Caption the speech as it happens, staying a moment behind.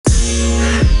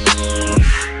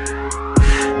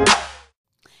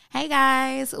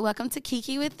guys. Welcome to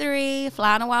Kiki with Three,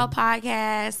 Fly on the Wall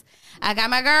podcast. I got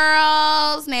my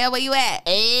girls. Nell, where you at?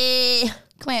 Hey.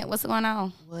 Clint, what's going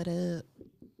on? What up?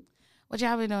 What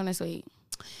y'all been doing this week?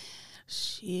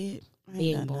 Shit. I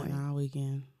Being ain't done boring. nothing all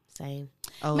weekend. Same.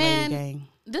 Oh, Man. lady gang.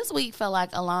 This week felt like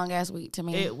a long-ass week to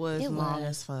me. It was It long was.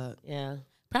 as fuck. Yeah.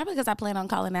 Probably because I plan on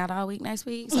calling out all week next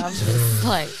week. So I'm just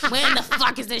like, when the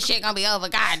fuck is this shit going to be over?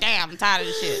 God damn, I'm tired of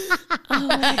this shit.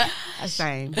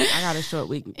 Same. I got a short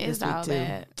week It's this week all too.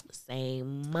 bad.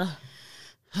 Same.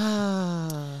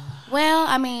 Well,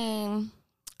 I mean,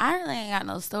 I really ain't got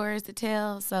no stories to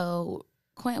tell. So,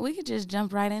 Quint, we could just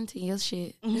jump right into your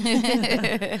shit.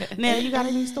 Now, you got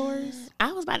any stories?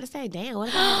 I was about to say, damn, what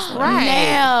about Right.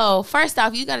 Now, first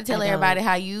off, you got to tell I don't. everybody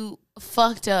how you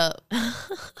fucked up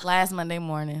last Monday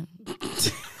morning.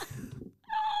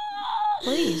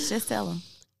 Please, just tell them.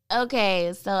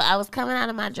 Okay, so I was coming out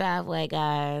of my driveway,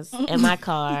 guys, in my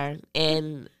car,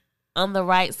 and on the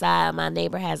right side, my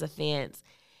neighbor has a fence,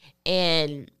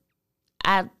 and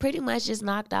I pretty much just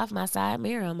knocked off my side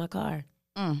mirror on my car.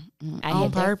 I On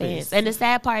hit their purpose. fence. And the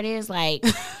sad part is, like,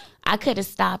 I could have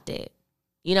stopped it.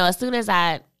 You know, as soon as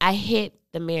I hit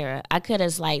the mirror, I could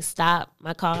have, like, stopped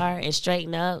my car and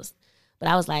straightened up. But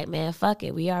I was like, man, fuck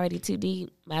it. We already too deep.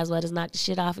 Might as well just knock the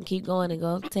shit off and keep going and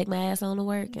go take my ass on to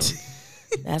work. And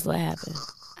that's what happened.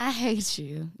 I hate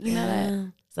you. You know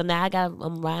that? So now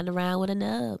I'm riding around with a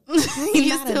nub.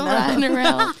 You still riding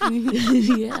around?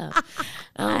 Yeah.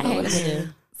 I don't know what I'm hate going to do.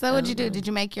 So what'd you do? Did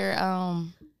you make your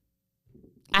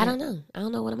I don't know. I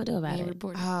don't know what I'm going to do about your it.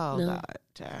 report? Oh, No. God. I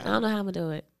Child. don't know how I'm going to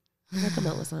do it. I'm going to come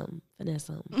up with something. Finesse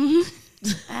something.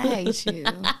 I hate you.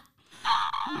 Lord,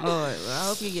 well, I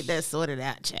hope you get that sorted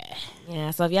out, child.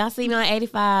 Yeah, so if y'all see me on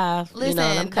 85, Listen, you know,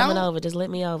 and I'm coming don't- over, just let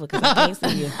me over because I can't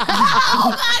see you. You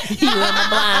in my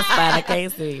blind spot. I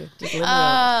can't see you. Just let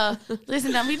me over.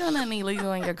 Listen, don't be doing nothing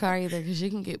illegal in your car either because you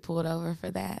can get pulled over for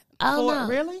that. Oh, For, no.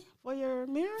 Really? For your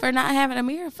mirror? For not having a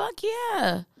mirror? Fuck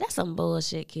yeah. That's some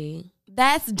bullshit, Key.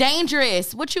 That's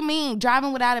dangerous. What you mean?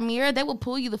 Driving without a mirror? They will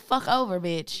pull you the fuck over,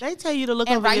 bitch. They tell you to look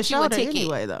And over your write you a shoulder ticket.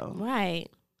 anyway, though. Right.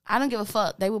 I don't give a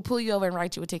fuck. They will pull you over and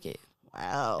write you a ticket.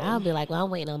 Wow. I'll be like, well,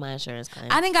 I'm waiting on my insurance claim.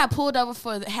 I done got pulled over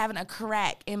for having a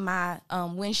crack in my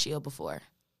windshield before.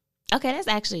 Okay, that's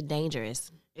actually dangerous.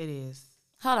 It is.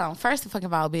 Hold on. First of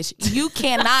all, bitch, you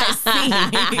cannot see.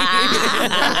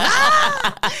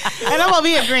 And I'm over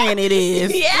here agreeing it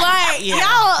is. Like,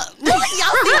 y'all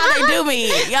see how they do me.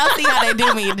 Y'all see how they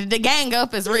do me. The gang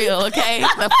up is real, okay?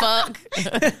 The fuck?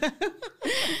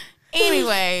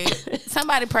 Anyway,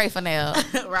 somebody pray for Nell.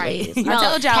 Right. Please. I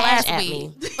told y'all Cash last at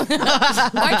week. me.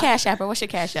 Or Cash App her. What's your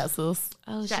Cash App, sis?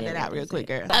 Oh, Shout shit, that out what real is quick,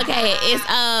 it? girl. Okay, it's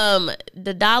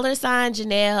the $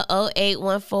 Janelle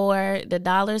 0814. The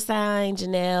 $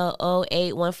 Janelle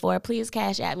 0814. Please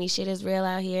cash at me. Shit is real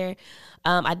out here.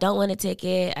 I don't want a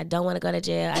ticket. I don't want to go to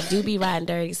jail. I do be riding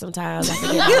dirty sometimes. I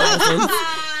forget my license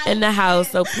in the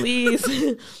house. So please,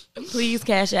 please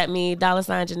cash at me. $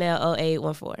 Janelle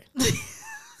 0814.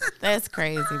 That's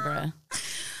crazy, bruh.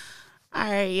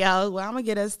 All right, y'all. Well, I'm going to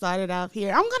get us started off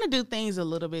here. I'm going to do things a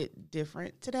little bit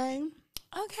different today.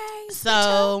 Okay.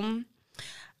 So,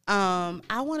 I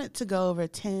wanted to go over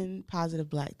 10 positive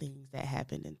Black things that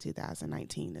happened in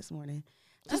 2019 this morning,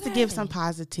 just to give some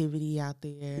positivity out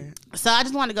there. So, I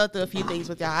just want to go through a few things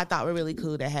with y'all I thought were really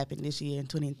cool that happened this year in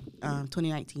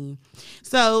 2019.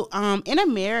 So, in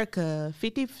America,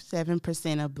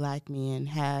 57% of Black men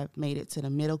have made it to the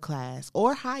middle class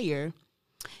or higher,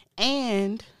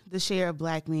 and the share of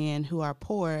Black men who are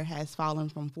poor has fallen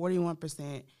from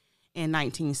 41% in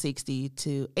 1960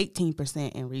 to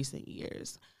 18% in recent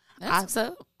years. That's what's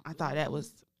up. I thought that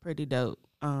was pretty dope.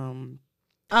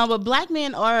 But Black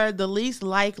men are the least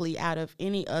likely out of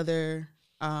any other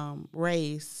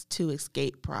race to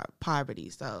escape poverty.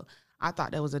 So I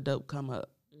thought that was a dope come up.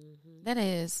 That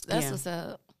is. That's Yeah. what's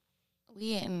up.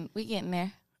 We getting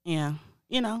there. Yeah.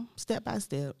 You know, step by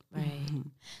step. Right.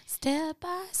 Step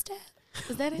by step.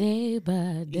 Is that it? Day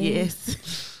by day.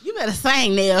 Yes. You better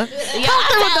sing, Neil. Come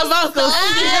through with the vocals.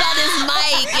 So good on this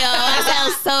mic, yo. I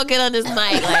sound so good on this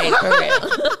mic, like, for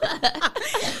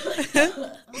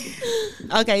real.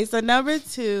 Okay, so number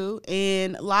 2,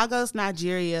 in Lagos,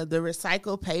 Nigeria, the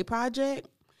Recycle Pay Project,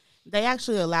 they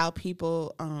actually allow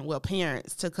people,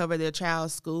 parents, to cover their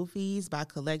child's school fees by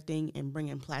collecting and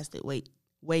bringing plastic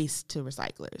waste to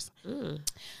recyclers.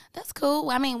 That's cool.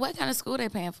 I mean, what kind of school they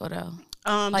paying for though?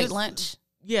 Like Just- lunch?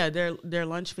 Yeah, their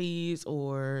lunch fees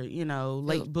or,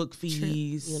 late book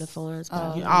fees. Uniforms.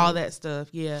 All that stuff,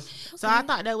 yeah. So I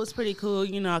thought that was pretty cool,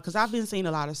 because I've been seeing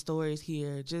a lot of stories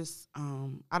here. Just,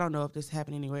 I don't know if this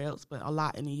happened anywhere else, but a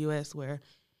lot in the U.S. where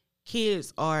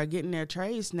kids are getting their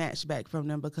trays snatched back from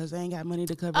them because they ain't got money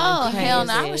to cover Oh, their hell fees.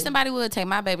 no. I wish somebody would take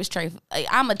my baby's tray.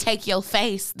 I'm going to take your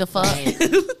face, the fuck. Right.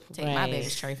 Take my Right.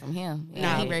 baby's tray from him.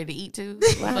 Yeah, he Right. ready to eat too.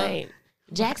 Right.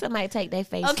 Jackson might take their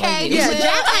face. Okay, from you. Yeah, will.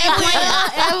 Jack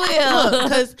I will.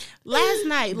 Because last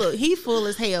night, look, he full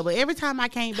as hell. But every time I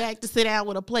came back to sit down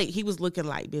with a plate, he was looking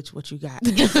like, bitch, what you got?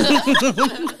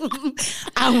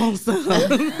 I want some.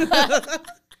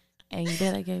 And you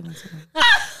bet I gave him some.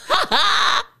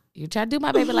 You try to do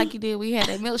my baby like you did. We had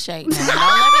that milkshake. Now,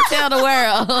 don't let me tell the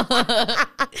world.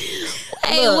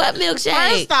 Hey, Look, what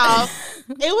milkshake? First off,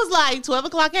 it was like 12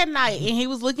 o'clock at night, and he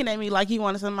was looking at me like he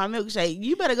wanted some of my milkshake.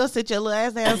 You better go sit your little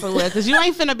ass down somewhere, because you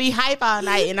ain't finna be hype all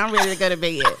night, and I'm ready to go to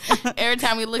bed. Every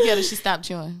time we look at her, she stopped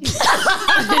chewing.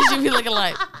 She be looking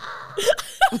like,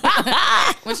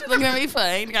 what you looking at me for? I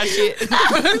ain't got shit. He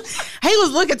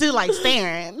was looking too, like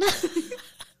staring.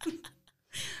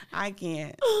 I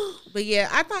can't. But yeah,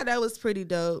 I thought that was pretty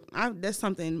dope. That's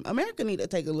something America need to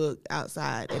take a look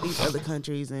outside at these other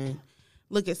countries and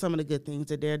look at some of the good things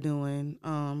that they're doing.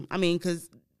 I mean, because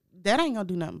that ain't gonna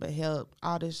do nothing but help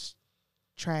all this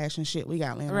trash and shit we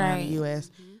got laying around Right. the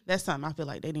U.S. That's something I feel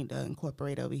like they need to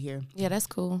incorporate over here. Yeah, that's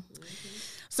cool.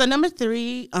 So number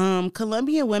 3,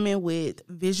 Colombian women with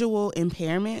visual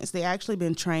impairments, they actually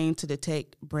been trained to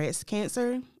detect breast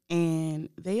cancer, and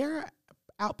they are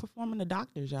outperforming the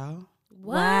doctors, y'all.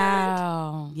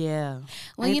 Wow. Yeah.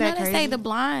 Well, Ain't you know that they say crazy? the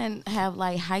blind have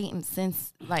like heightened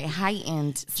senses.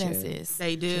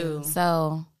 They do.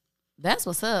 So that's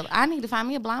what's up. I need to find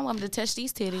me a blind woman to touch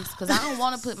these titties because I don't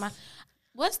want to put my.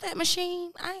 What's that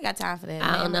machine? I ain't got time for that.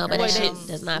 I don't know, but Wait, that they- shit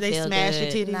does not they feel smash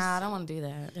good. your titties? Nah, I don't want to do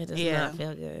that. It does Yeah. not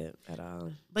feel good at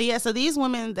all. But yeah, so these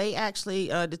women, they actually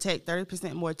detect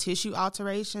 30% more tissue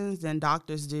alterations than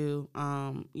doctors do,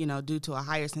 due to a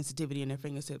higher sensitivity in their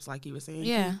fingertips, like you were saying.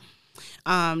 Yeah.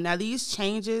 Now, these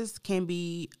changes can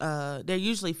be, they're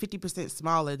usually 50%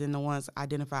 smaller than the ones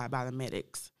identified by the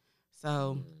medics.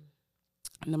 So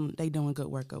they doing good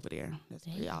work over there. That's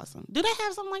pretty awesome. Do they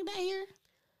have something like that here?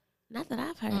 Not that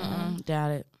I've heard of.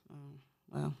 Doubt it.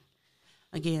 Well,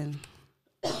 again,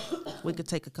 we could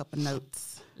take a couple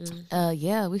notes.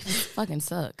 Yeah, we fucking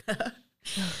suck.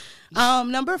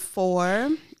 Number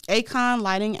 4, Akon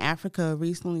Lighting Africa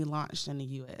recently launched in the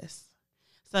U.S.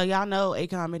 So y'all know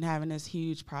Akon been having this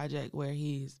huge project where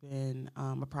he's been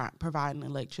providing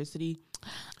electricity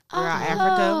throughout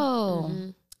Africa.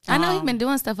 Oh. I know he's been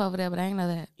doing stuff over there, but I didn't know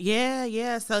that.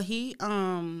 Yeah. So he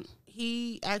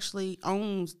actually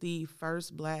owns the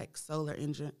first black solar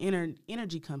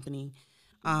energy company,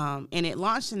 and it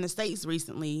launched in the States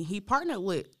recently. He partnered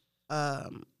with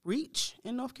Reach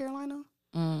in North Carolina.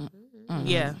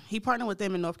 Yeah, he partnered with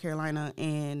them in North Carolina,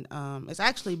 and it's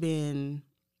actually been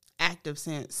active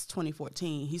since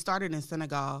 2014. He started in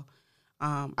Senegal.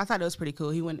 I thought it was pretty cool.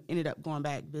 He ended up going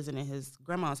back visiting his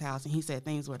grandma's house, and he said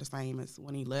things were the same as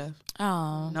when he left.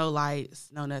 Oh. No lights,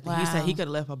 no nothing. Wow. He said he could have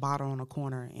left a bottle on a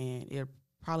corner, and it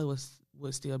probably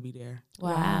would still be there.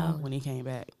 Wow. When he came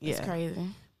back. It's Yeah, crazy.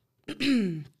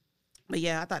 but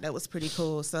yeah, I thought that was pretty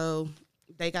cool. So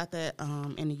they got that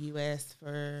in the U.S.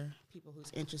 for people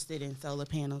who's interested in solar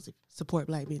panels, support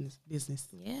black business.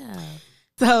 Yeah.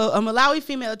 So a Malawi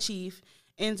female chief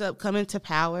ends up coming to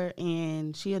power,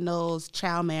 and she annuls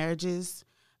child marriages,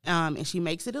 and she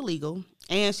makes it illegal,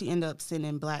 and she ends up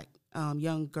sending black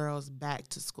young girls back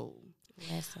to school.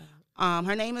 Yes.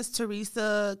 Her name is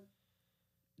Teresa.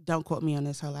 Don't quote me on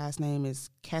this. Her last name is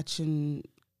Kachindamoto.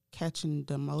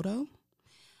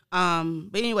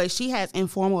 But anyway, she has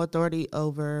informal authority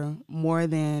over more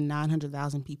than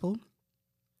 900,000 people.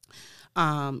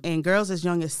 And girls as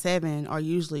young as 7 are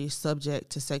usually subject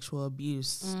to sexual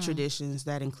abuse traditions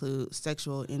that include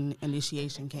sexual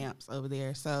initiation camps over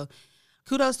there. So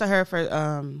kudos to her for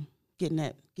getting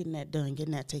that done,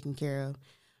 getting that taken care of.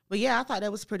 But yeah, I thought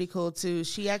that was pretty cool too.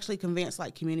 She actually convinced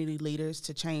like community leaders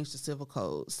to change the civil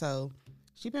code. So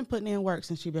she's been putting in work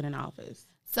since she's been in office.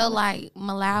 So, like,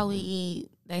 Malawi,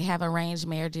 they have arranged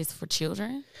marriages for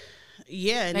children?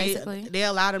 Yeah, and Basically. they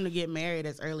allow them to get married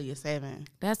as early as 7.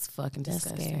 That's fucking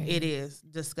disgusting. scary. It is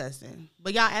disgusting.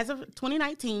 But y'all, as of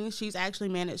 2019, she's actually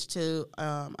managed to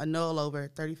annul over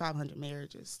 3,500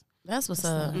 marriages. That's what's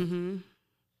up. Mm-hmm.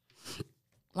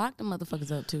 Lock the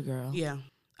motherfuckers up, too, girl. Yeah.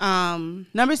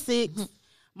 Number 6,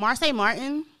 Marsai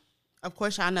Martin. Of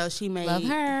course, y'all know she made Love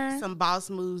her. some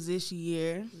boss moves this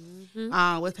year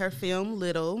with her film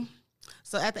Little.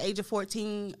 So at the age of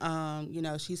 14,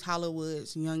 she's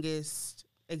Hollywood's youngest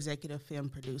executive film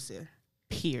producer,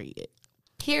 period.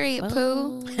 Period,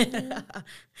 poo.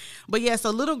 But yeah,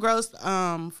 so Little grossed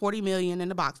 $40 million in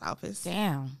the box office.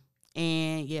 Damn.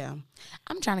 And yeah,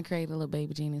 I'm trying to create a little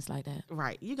baby genius like that.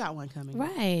 right. You got one coming.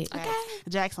 Right.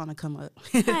 Jack's on to come up.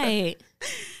 Right.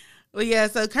 Well, yeah,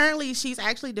 so currently she's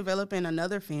actually developing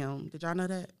another film. Did y'all know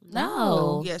that?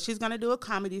 No. Yeah, she's going to do a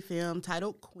comedy film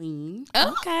titled Queen.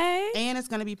 Okay. And it's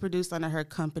going to be produced under her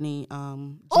company,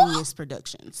 Genius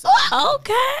Productions. So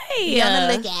Okay. be on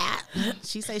the lookout.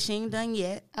 She says she ain't done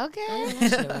yet. Okay.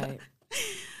 Right.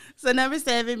 So number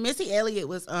 7, Missy Elliott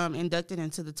was inducted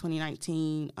into the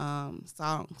 2019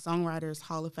 Songwriters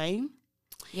Hall of Fame.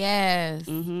 Yes.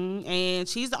 And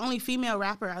she's the only female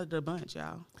rapper out of the bunch,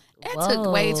 y'all. It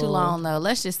took way too long, though.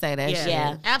 Let's just say that shit.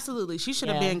 Yeah. Absolutely. She should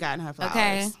have been gotten her flowers.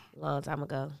 Okay. Long time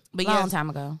ago. But Long yes, time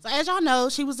ago. so as y'all know,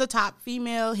 she was the top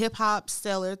female hip-hop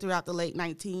stellar throughout the late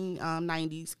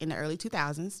 1990s and the early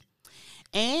 2000s.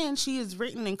 And she has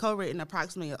written and co-written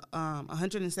approximately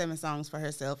 107 songs for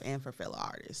herself and for fellow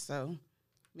artists. So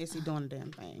Missy doing the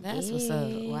damn thing. That's what's up.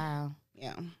 Wow.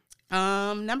 Yeah.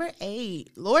 Number 8,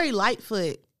 Lori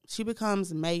Lightfoot. She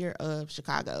becomes mayor of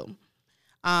Chicago.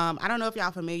 I don't know if y'all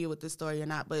familiar with this story or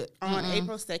not, but on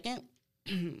April 2nd,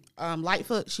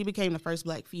 Lightfoot, she became the first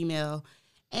black female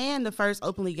and the first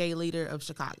openly gay leader of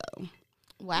Chicago.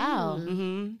 Wow.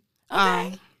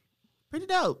 Okay. Pretty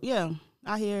dope, yeah.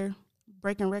 Out here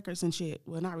breaking records and shit.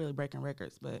 Well, not really breaking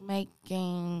records, but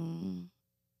Making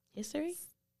History?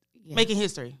 yeah. making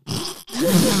history.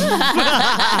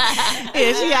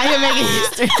 Yeah, she out here making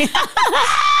history.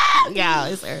 Y'all,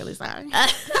 it's early, sorry.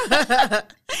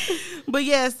 But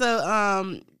yeah,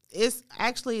 so it's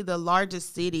actually the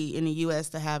largest city in the U.S.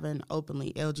 to have an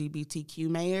openly LGBTQ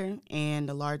mayor and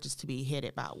the largest to be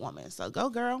headed by a woman. So go,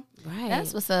 girl. Right.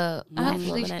 That's what's up.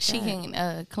 Hopefully Looking at she that.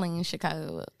 can clean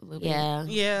Chicago up a little bit. Yeah.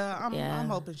 Yeah, I'm Yeah.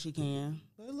 hoping she can.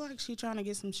 But it look like she trying to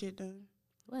get some shit done.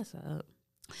 What's up?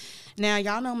 Now,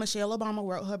 y'all know Michelle Obama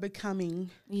wrote her Becoming.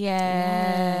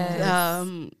 Yes.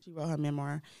 She wrote her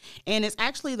memoir. And it's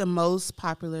actually the most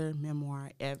popular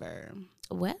memoir ever.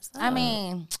 What's up? I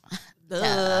mean,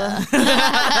 Duh.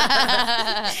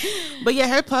 But yeah,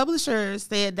 her publisher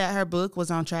said that her book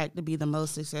was on track to be the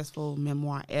most successful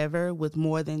memoir ever with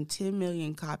more than 10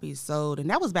 million copies sold. And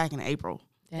that was back in April.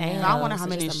 damn. So I wonder so how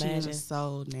many just she imagine. has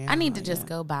sold now. I need to just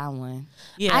go buy one.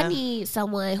 Yeah. I need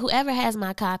someone, whoever has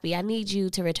my copy, I need you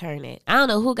to return it. I don't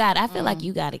know who got it. I feel like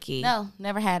you got a key. No,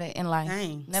 never had it in life.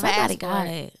 Dang. Never Somebody asked got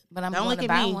for it. But I'm Don't going look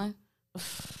to at buy me. one.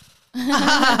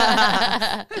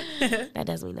 That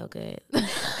does me no good.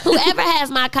 Whoever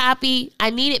has my copy,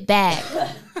 I need it back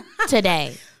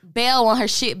today. Belle want her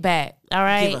shit back. All Give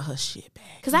right? her her shit back.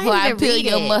 Because I Before didn't I even peel read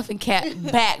your it. muffin cap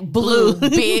back blue,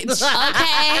 bitch.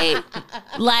 Okay?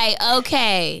 Like,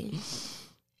 okay. We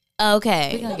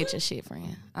Okay. gonna get your shit,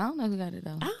 friend. I don't know who got it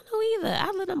though. I don't know either.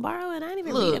 I let them borrow it. I didn't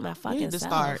even read Look, it my you fucking need to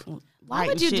self. start. Why would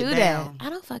writing you shit do that? down. I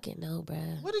don't fucking know,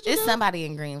 bruh. What did you It's do? somebody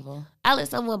in Greenville. I let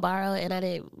someone borrow it and I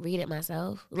didn't read it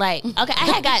myself. Like, okay, I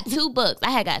had got 2 books. I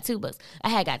had got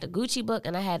the Gucci book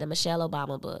and I had the Michelle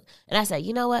Obama book. And I said,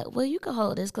 you know what? Well, you can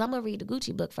hold this because I'm going to read the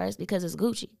Gucci book first because it's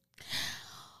Gucci.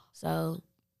 So.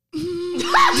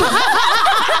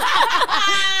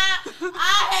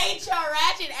 I hate your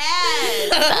ratchet ass.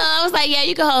 So I was like, yeah,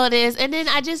 you can hold this. And then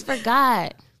I just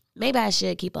forgot. Maybe I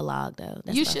should keep a log, though.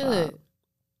 That's You my should. fault.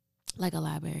 Like a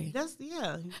library. That's,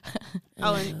 yeah.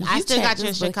 Oh, and I you still got checked your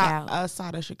this book Chicago, out.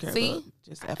 Sada Shakur See? book.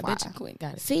 Just I bet you FYI. quit.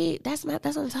 Got it. See, that's what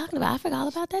I'm talking about. I forgot all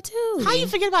about that, too. How you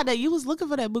forget about that? You was looking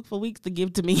for that book for weeks to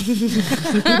give to me.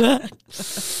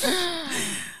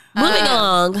 Moving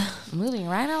along. Moving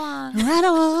right along. Right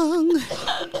along.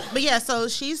 But yeah, so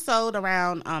she sold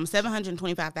around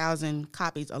 725,000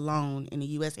 copies alone in the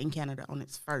U.S. and Canada on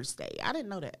its first day. I didn't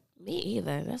know that. Me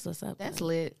either. That's what's up. That's though.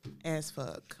 lit. As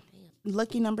fuck.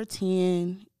 Lucky number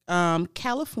 10,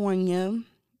 California.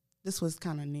 This was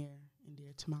kind of near and dear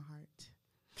to my heart.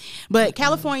 But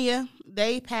California,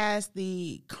 they passed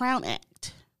the Crown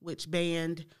Act, which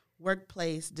banned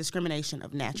workplace discrimination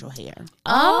of natural hair.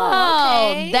 Oh,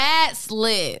 okay. that's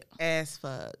lit. As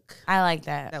fuck. I like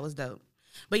that. That was dope.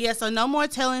 But yeah, so no more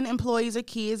telling employees or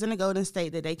kids in the Golden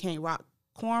State that they can't rock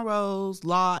cornrows,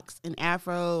 locks, an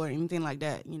afro, or anything like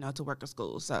that, to work at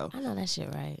school. So I know that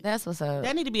shit right. That's what's up.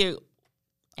 that need to be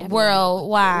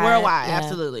Worldwide. worldwide. Yeah.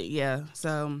 Absolutely, yeah.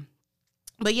 So,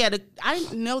 but yeah, I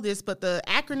didn't know this, but the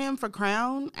acronym for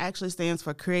CROWN actually stands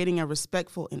for Creating a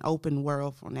Respectful and Open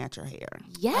World for Natural Hair.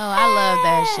 Yeah. Oh, I love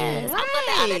that shit. I'm putting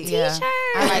that on a Yeah. t-shirt.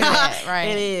 I like that. Right.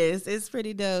 It is. It's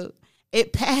pretty dope.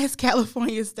 It passed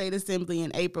California State Assembly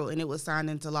in April, and it was signed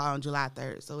into law on July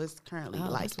 3rd. So it's currently Oh,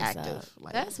 like that's what's active. up.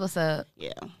 Like, That's what's up.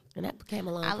 yeah, And that came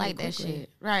along. I like pretty that quickly. shit.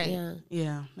 Right. Yeah.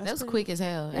 yeah. That was pretty- quick as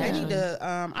hell. They actually. need to.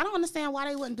 I don't understand why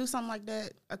they wouldn't do something like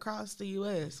that across the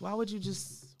U.S. Why would you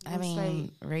just I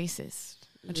mean, racist.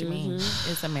 What you mean?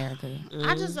 It's America.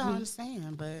 I just don't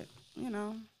understand, but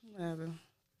whatever.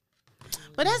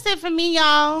 But that's it for me,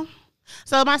 y'all.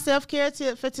 So my self-care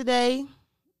tip for today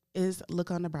is look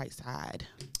on the bright side.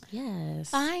 Yes.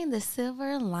 Find the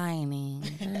silver lining.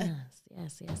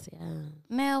 Yes.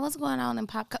 Nell, what's going on in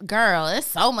pop culture? Girl, there's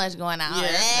so much going on.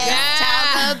 Yes.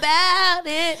 Talk about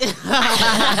it.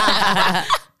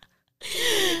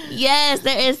 Yes,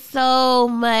 there is so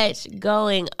much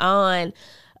going on.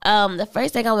 The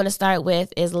first thing I want to start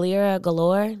with is Lyra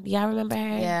Galore. Do y'all remember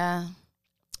her? Yeah.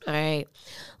 All right.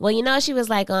 Well, she was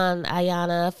like on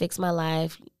Ayana, Fix My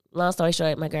Life. Long story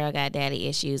short, my girl got daddy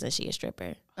issues and she a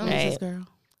stripper. Who's Right? this girl?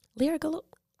 Lyra Galore.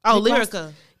 Oh, Rick Ross-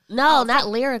 Lyrica. No, not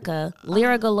Lyrica.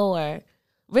 Lyra Galore.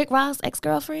 Rick Ross'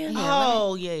 ex-girlfriend?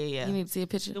 Oh, yeah. You need to see a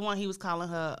picture. The one he was calling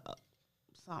her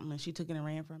something and she took it and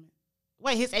ran from it.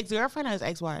 Wait, his ex-girlfriend or his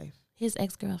ex-wife? His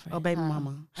ex-girlfriend. Oh, baby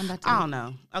mama. I'm about to I don't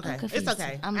know. Okay. I'm It's confused.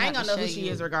 okay. I'm I ain't about gonna to know who show she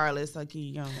you. is regardless. So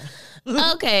keep going.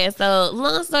 Okay, so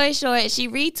long story short, she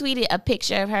retweeted a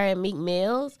picture of her and Meek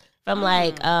Mills from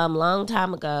long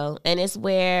time ago, and it's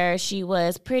where she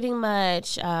was pretty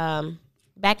much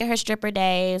back in her stripper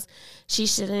days.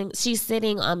 She's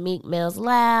sitting on Meek Mill's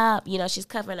lap. She's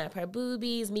covering up her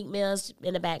boobies. Meek Mill's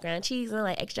in the background cheesing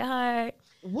like extra hard,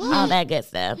 all that good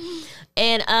stuff,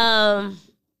 and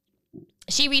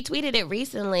she retweeted it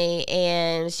recently,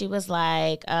 and she was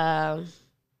like,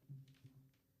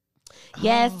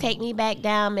 yes, take me back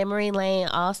down memory lane,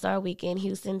 All-Star Weekend,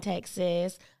 Houston,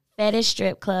 Texas. Fetish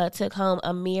strip club took home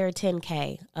a mere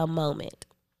 $10K a moment.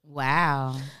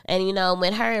 Wow. And,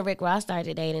 when her and Rick Ross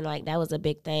started dating, that was a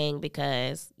big thing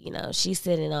because, she's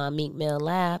sitting on Meek Mill's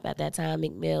lap. At that time,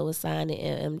 Meek Mill was signed to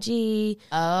MMG.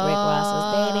 Oh. Rick Ross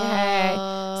was dating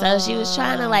her. So she was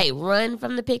trying to, run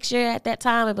from the picture at that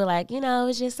time and be like,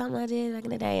 it's just something I did back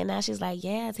in the day. And now she's like,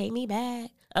 yeah, take me back.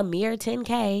 A mere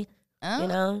 $10K.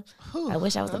 Oh. I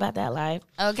wish I was about that life.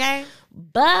 Okay.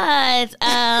 But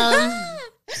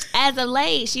as of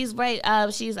late, she's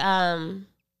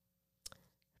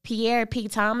Pierre P.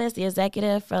 Thomas, the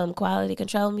executive from Quality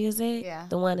Control Music, Yeah.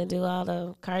 the one to do all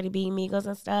the Cardi B, Migos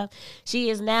and stuff.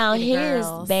 She is now The his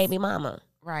girls. baby mama.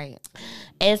 Right.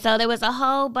 And so there was a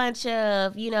whole bunch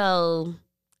of,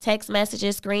 text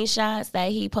messages, screenshots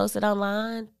that he posted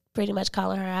online, pretty much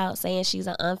calling her out, saying she's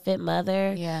an unfit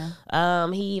mother. Yeah.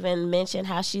 He even mentioned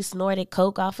how she snorted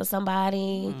coke off of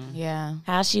somebody. Yeah.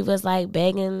 How she was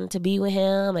begging to be with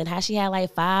him, and how she had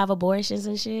 5 abortions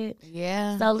and shit.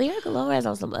 Yeah. So Lyra Galore is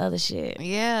on some other shit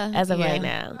Yeah. as of yeah. right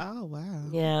now. Oh, wow.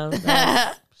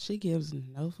 Yeah, She gives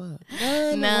no fuck.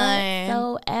 None.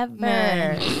 whatsoever.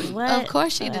 None. What? Of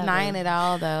course, she Whatever. denying it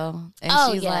all though, and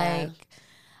Oh, she's yeah.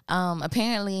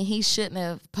 apparently he shouldn't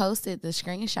have posted the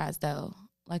screenshots though,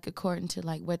 according to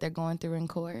what they're going through in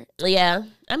court. Yeah,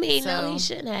 I mean, no, So- he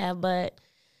shouldn't have, but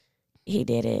he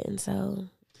did it, and so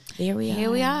here we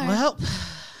are. Well,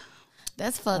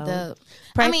 That's fucked up.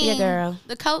 Pray I for your mean, girl.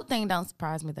 the coat thing don't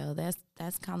surprise me though.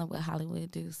 That's kind of what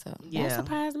Hollywood do. So That yeah.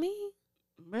 surprised me.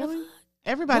 Really?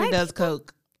 Everybody Black does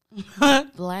coke.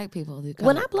 black people do. Coke.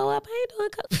 When I blow up, I ain't doing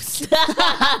coke.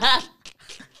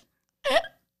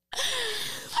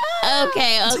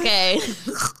 Okay.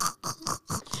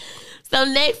 So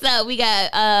next up, we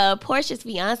got Portia's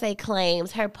fiance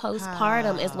claims her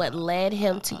postpartum is what led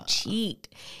him to cheat.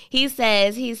 He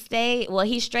says he strayed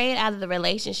out of the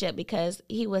relationship because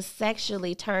he was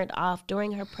sexually turned off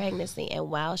during her pregnancy and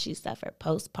while she suffered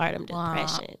postpartum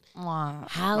depression. Wah,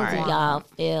 How do y'all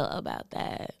feel about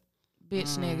that?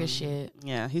 bitch nigga shit.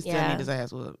 Yeah, he still Yeah. need his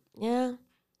ass whooped. Yeah.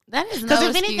 That is Because no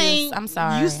if excuse. anything, I'm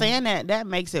sorry. you saying that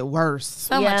makes it worse.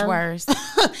 so Yeah. much worse.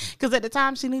 Because at the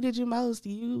time she needed you most,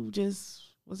 you just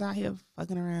was out here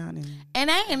fucking around and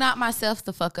And I ain't knocked myself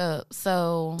the fuck up.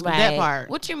 So Right. that part.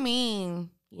 what you mean?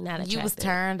 You're not attracted. You was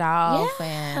turned off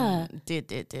Yeah. and did.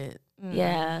 Mm.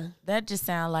 Yeah. That just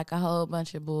sounds like a whole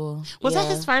bunch of bull. Was that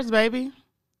Yeah. his first baby?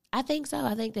 I think so.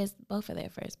 I think that's both of their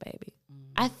first baby.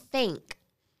 I think.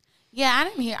 Yeah, I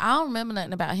don't remember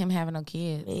nothing about him having no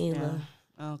kids. Me either.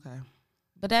 Okay.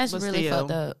 But that's But really still,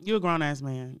 fucked up. you a grown ass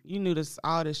man. You knew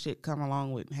all this shit come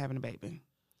along with having a baby.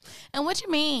 And what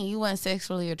you mean you weren't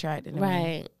sexually attracted to me?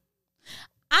 Right.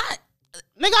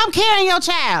 Nigga, I'm carrying your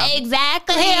child.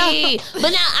 Exactly.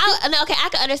 But now, I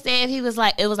could understand if he was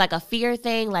it was a fear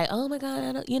thing, oh my God,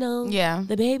 I don't, Yeah.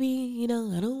 the baby, I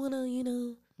don't want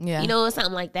to, Yeah.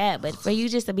 something like that. But for you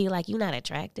just to be you're not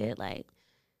attracted,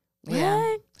 Yeah.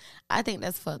 what? I think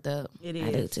that's fucked up. It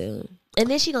I do too. And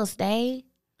then she gonna stay.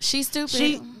 She's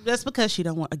stupid. That's because she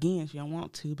don't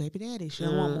want two baby daddies. She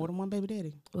don't want more than one baby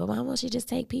daddy. Well, why won't she just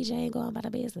take PJ and go on about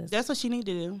her business? That's what she need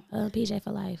to do. PJ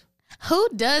for life. Who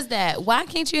does that? Why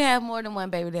can't you have more than one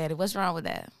baby daddy? What's wrong with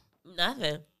that?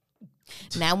 Nothing.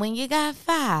 Now, when you got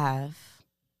 5, I'm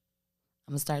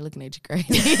gonna start looking at you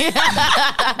crazy.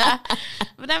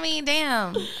 But I mean,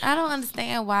 damn, I don't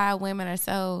understand why women are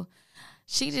so.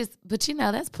 But you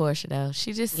know, that's Portia though.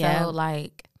 She just so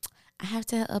like, I have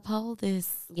to uphold this.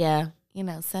 Yeah. You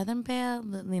know, Southern Belle.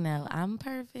 You know, I'm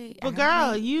perfect. But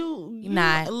girl, you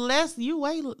not. You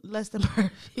way less than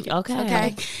perfect.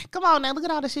 Okay. Come on now, look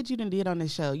at all the shit you done did on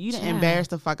this show. You done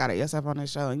embarrassed the fuck out of yourself on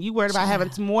this show, and you worried about having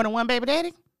more than one baby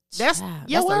daddy? That's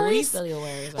your worries. The least of your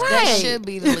worries. Right. That should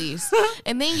be the least.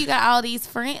 And then you got all these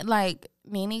friends. Like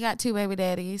Nene got 2 baby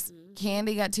daddies.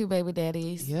 Candy got 2 baby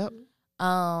daddies. Yep.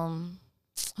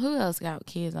 Who else got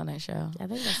kids on that show? I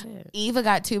think that's it. Eva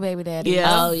got 2 baby daddies.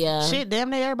 Yeah. Oh yeah. Shit, damn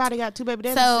near everybody got 2 baby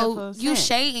daddies. So you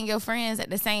shading your friends at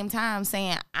the same time,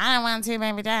 saying I don't want 2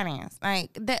 baby daddies. Like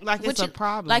that. Like it's a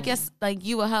problem. Like it's like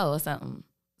you a hoe or something.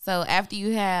 So after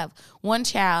you have one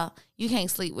child, you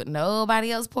can't sleep with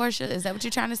nobody else. Portia, is that what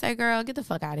you're trying to say, girl? Get the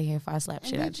fuck out of here if I slap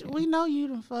shit out you. We know you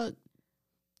done fuck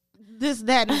this,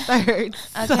 that, and third.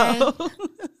 Okay. So,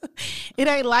 it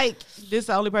ain't like this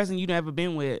the only person you done ever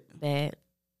been with. Bad.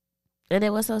 And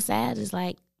then what's so sad is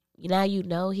like, now you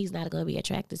know he's not going to be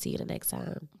attracted to you the next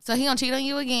time. So he gonna cheat on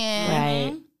you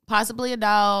again, Right. Possibly a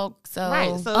dog. So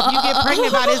Right. So if you get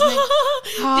pregnant by this nigga,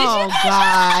 oh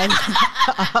God.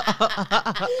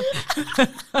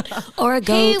 Or a he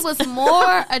goat. was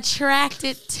more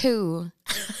attracted to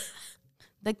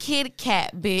the Kit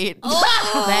Kat bitch,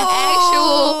 the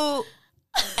actual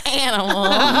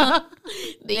animal.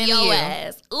 The than yo you.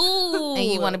 ass. Ooh. And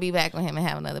you want to be back with him and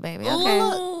have another baby. Ooh, Okay.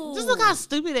 look, just look how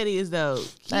stupid that is, though.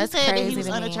 He That's said that he crazy was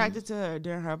to me. unattracted to her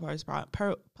during her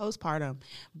postpartum,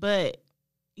 but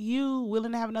you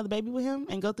willing to have another baby with him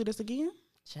and go through this again?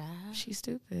 Child. She's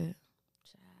stupid.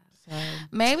 So,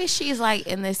 Maybe she's like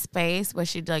in this space where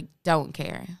she like don't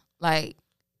care. Like,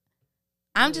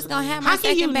 I'm just gonna have my How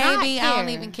can you second not baby. I don't care?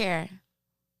 even care.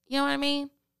 You know what I mean?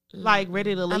 like,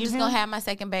 ready to leave I'm just him? gonna have my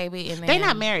second baby and then They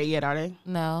not married yet, are they?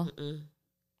 No. Mm-mm.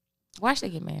 Why should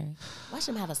they get married? Watch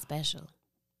them have a special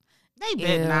They bet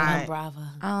Ew. on not. Bravo.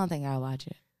 I don't think I'll watch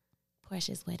it.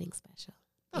 Portia's wedding special.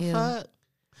 The Ew. fuck?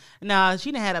 Nah,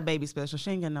 she done had a baby special.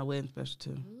 She ain't got no wedding special,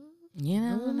 too. You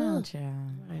never don't know. know, child.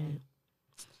 Right.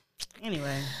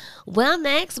 Anyway. Well,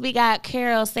 next we got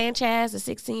Carol Sanchez, a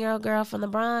 16-year-old girl from the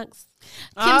Bronx.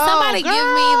 Can somebody give me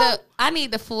girl. I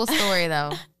need the full story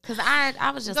though. Cause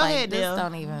I was just Go like, ahead, this Dale.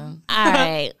 don't even. All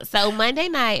right. So Monday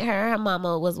night, her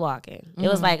mama was walking. It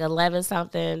was like 11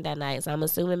 something that night. So I'm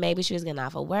assuming maybe she was getting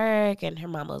off of work and her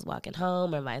mama was walking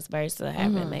home or vice versa,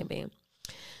 however it may be.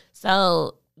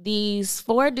 So these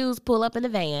 4 dudes pull up in the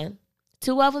van.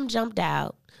 2 of them jumped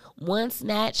out. One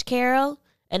snatched Carol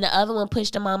and the other one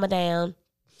pushed the mama down.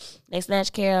 They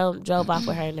snatched Carol, drove off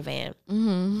with her in the van.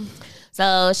 Mm-hmm.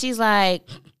 So she's like,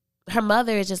 her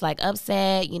mother is just like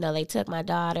upset. You know, they took my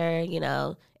daughter. You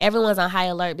know, everyone's on high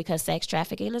alert because sex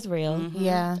trafficking is real.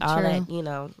 Yeah, All true. that, you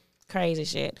know, crazy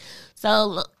shit.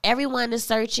 So everyone is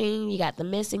searching. You got the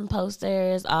missing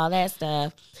posters, all that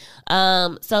stuff.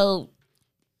 So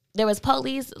there was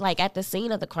police like at the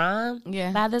scene of the crime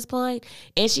by this point,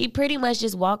 and she pretty much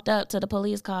just walked up to the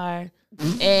police car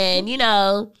and, you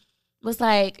know, was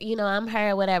like, you know, I'm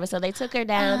her, whatever. So they took her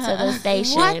down to the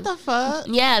station. What the fuck?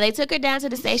 Yeah, they took her down to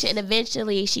the station, and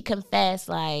eventually she confessed,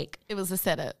 like, It was a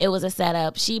setup. it was a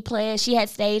setup. She had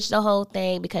staged the whole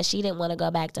thing because she didn't want to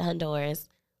go back to Honduras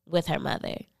with her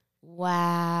mother.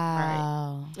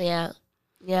 Wow. Yeah.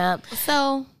 Yeah.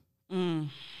 So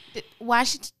why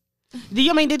should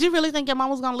Did you really think your mom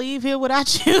was gonna leave here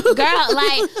without you? Girl,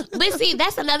 like, but see,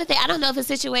 that's another thing. I don't know if a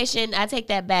situation, I take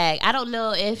that back. I don't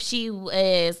know if she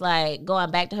is like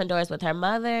going back to Honduras with her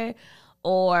mother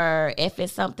or if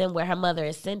it's something where her mother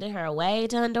is sending her away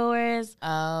to Honduras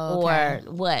or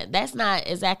what. That's not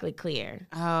exactly clear.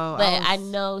 Oh, But I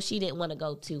know she didn't want to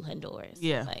go to Honduras.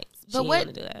 Yeah. Like, she But didn't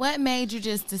wanna do that. what made you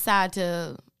just decide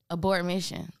to abort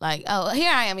mission? Like, oh,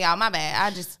 here I am, y'all. My bad. I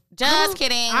just kidding.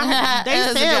 They It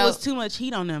was a said it joke. was too much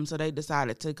heat on them, so they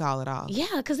decided to call it off. Yeah,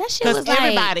 because that shit Because was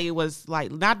everybody was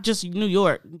like, not just New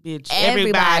York, bitch.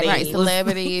 Everybody, right? was-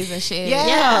 Celebrities and shit.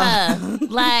 Yeah.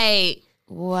 like,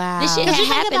 Wow. this shit 'Cause had you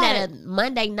think happened about at a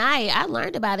Monday night. I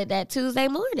learned about it that Tuesday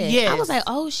morning. Yes. I was like,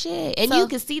 oh shit. And So- you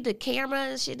could see the camera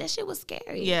and shit. That shit was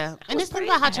scary. Yeah. And was just think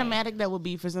about how pretty bad. traumatic that would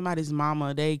be for somebody's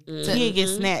mama. Kid get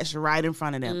snatched right in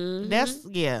front of them. That's,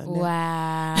 yeah.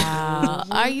 Wow.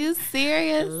 Are you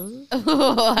serious?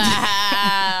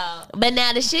 Wow. But But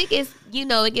now the shit gets,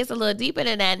 it gets a little deeper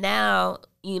than that now.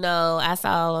 I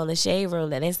saw on the Shade Room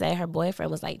that they say her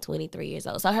boyfriend was like 23 years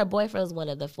old. So her boyfriend was one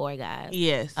of the 4 guys.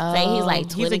 Yes. Saying he's like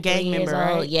 23 he's a gang years member,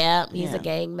 old. right? Yeah, he's a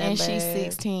gang member. And she's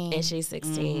 16. And she's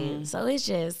 16. Mhm. So it's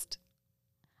just...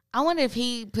 I wonder if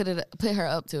he put her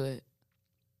up to it.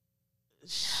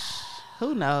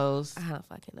 Who knows? I don't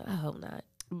fucking know. I hope not.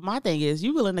 My thing is,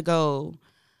 you willing to go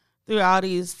through all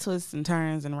these twists and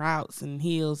turns and routes and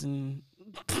heels and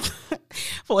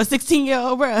for a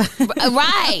 16-year-old, bro?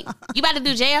 Right. You about to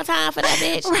do jail time for that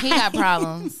bitch? He got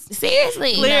problems.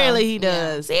 Seriously. Clearly he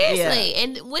does. Seriously.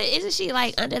 And what isn't she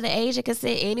like under the age of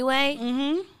consent anyway?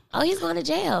 Mm-hmm. Oh, he's going to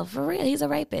jail. For real. He's a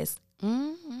rapist.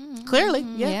 Mm-hmm. Clearly,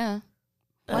 Yeah. yeah.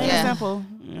 Plain Yeah. and simple.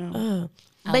 Yeah.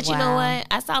 But you know wow. what?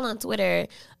 I saw on Twitter,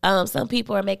 some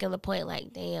people are making the point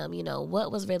like, damn,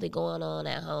 what was really going on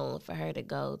at home for her to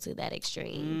go to that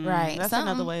extreme? Right. That's Something.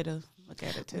 another way to look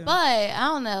at it too. But I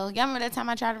don't know. Y'all remember that time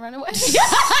I tried to run away?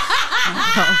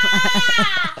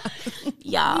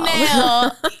 Y'all.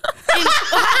 Now,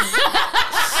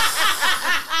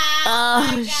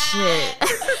 Oh, shit.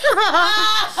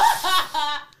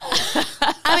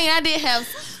 I mean,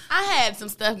 I had some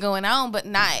stuff going on, but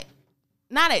not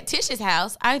at Tish's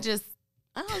house. I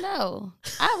don't know.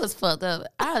 I was fucked up.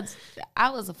 I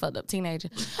was a fucked up teenager,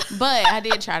 but I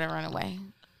did try to run away.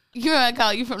 You're gonna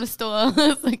call you from the store,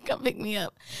 so come pick me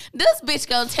up. This bitch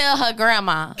gonna tell her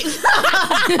grandma.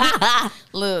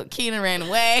 Look, Keena ran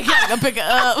away. Gotta go pick her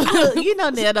up. You know,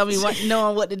 Nell don't be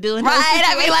knowing what to do. In Right? those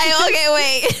I be like,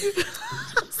 situations. okay,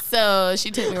 wait. So she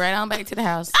took me right on back to the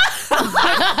house.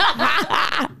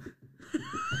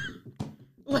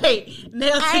 Wait,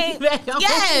 Nell took you back on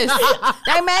Yes,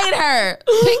 they made her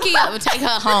pick you up and take her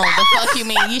home. The fuck you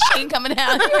mean? She ain't coming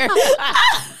down here.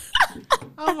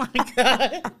 Oh my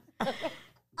God. Y'all,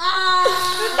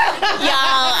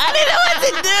 I didn't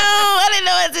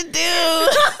know what to do.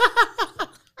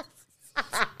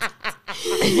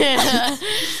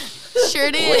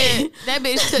 Sure did. That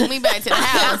bitch took me back to the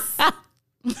house.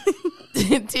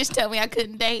 Tish told me I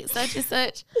couldn't date such and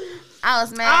such. I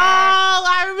was mad. Oh,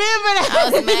 I remember that. I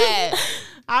was mad.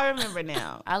 I remember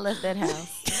now. I left that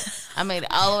house. I made it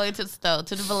all the way to the stove,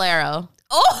 to the Valero.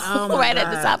 Oh, my right at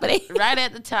the God. top of it. Right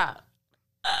at the top.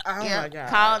 Oh Yeah, my God.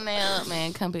 called Nell,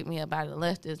 man, come pick me up. I done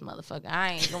left this motherfucker.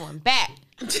 I ain't going back.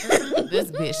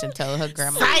 This bitch done told her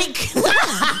grandma. Psych.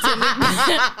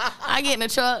 I get in the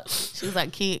truck. She was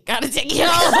like, kid, gotta take you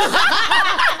home.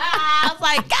 I was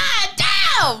like, God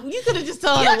damn. You could have just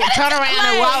told her to turn around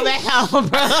and walk back home,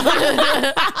 bro.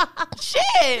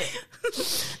 Shit.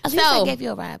 At least I gave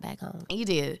you a ride back home. You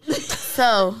did.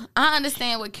 So I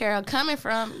understand where Carol coming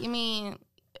from. You mean,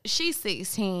 she's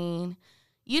 16.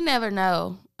 You never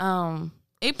know.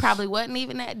 It probably wasn't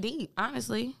even that deep,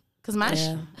 honestly. Because my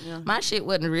shit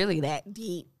wasn't really that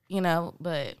deep,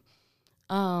 but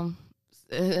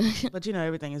But you know,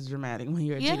 everything is dramatic when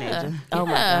you're a teenager. Oh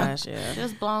my gosh, yeah.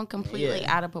 Just blown completely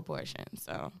out of proportion.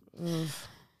 So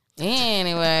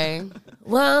anyway.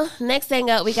 Well, next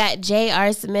thing up, we got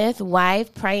J.R. Smith,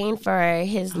 wife, praying for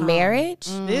his marriage.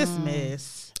 This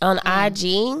mess. On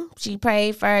IG, she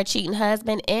prayed for her cheating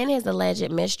husband and his alleged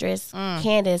mistress,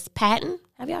 Candace Patton.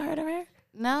 Have y'all heard of her?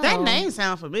 No. That name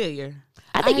sounds familiar.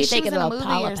 I think you're she was thinking in a of movie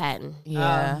Paula or- Patton.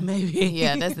 Yeah. Maybe.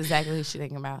 Yeah, that's exactly who she's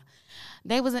thinking about.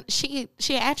 She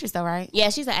an actress though, right? Yeah,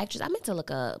 she's an actress. I meant to look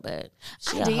her up, but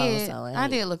she a hoe, so I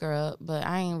did look her up, but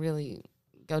I ain't really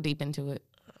go deep into it.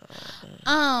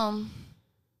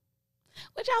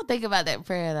 What y'all think about that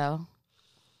prayer though?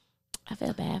 I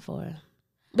feel bad for her.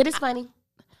 But it's funny.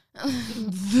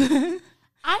 I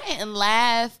didn't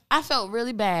laugh. I felt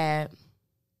really bad.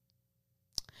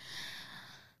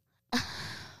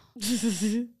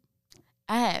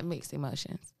 I had mixed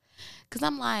emotions. Because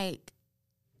I'm like,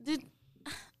 did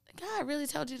God really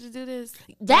told you to do this?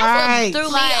 That's Right. what threw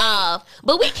me Like- off.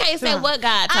 But we can't say what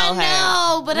God told her.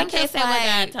 I know, but we I'm can't just say what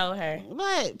like, God told her.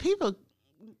 But people,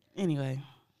 anyway.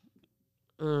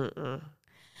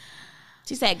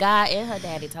 She said God and her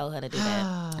daddy told her to do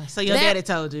that. So your That- daddy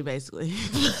told you, basically.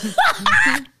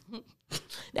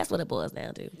 That's what it boils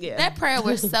down to. Yeah. that prayer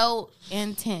was so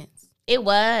intense. It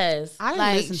was. I didn't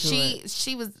Like listen to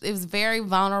it. it was very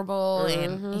vulnerable,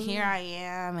 and here I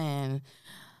am, and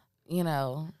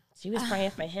She was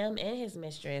praying for him and his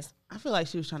mistress. I feel like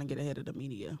she was trying to get ahead of the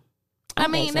media. I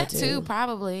think mean so, that too. too.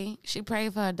 Probably she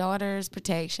prayed for her daughter's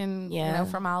protection, Yeah.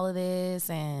 from all of this,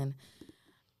 and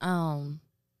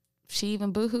she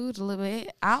even boohooed a little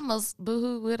bit. I almost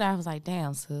boohooed with her. I was like,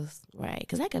 damn, sis. Right.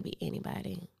 Because that could be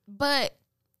anybody. But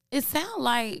it sounded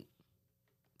like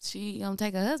She gonna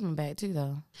take her husband back too,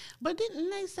 though. But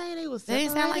didn't they say they was They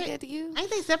separated? didn't sound like that to you. Ain't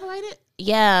they separated?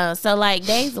 Yeah, so like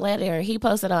days later, he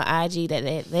posted on IG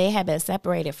that they had been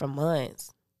separated for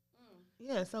months.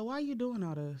 Yeah, so why are you doing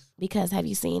all this? Because have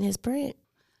you seen his print?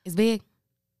 It's big.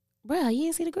 Bruh, you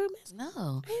didn't see the group message?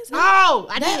 No, Oh,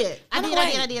 I That- did. I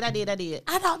did.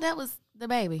 I thought that was the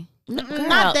baby. No, girl,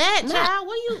 Not that, not- child.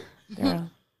 What you? Girl,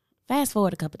 fast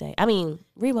forward a couple days. I mean,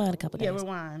 rewind a couple Yeah, days.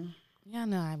 rewind. Y'all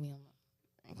know I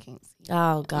can't see.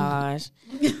 Oh, gosh.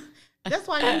 That's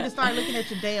why you need to start looking at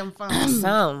your damn phone.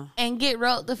 Some. And get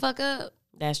wrote the fuck up.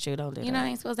 That's true. Don't do You know, I that.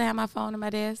 ain't supposed to have my phone in my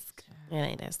desk. It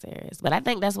ain't that serious. But I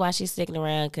think that's why she's sticking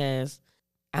around, because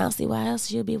I don't see why else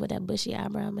she'll be with that bushy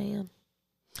eyebrow man.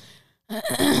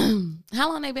 How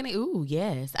long they been? Ooh,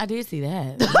 yes, I did see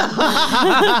that.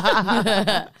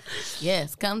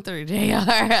 Yes, come through, JR. They've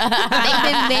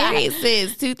been married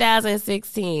since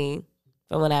 2016,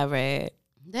 from what I read.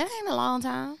 That ain't a long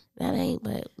time. That ain't,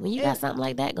 but when you got something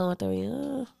like that going through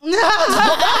you,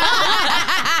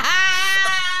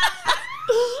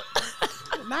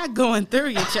 Not going through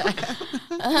your child. girl,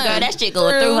 that shit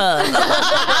going through her.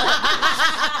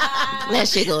 That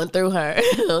shit going through her.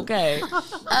 Okay.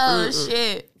 Oh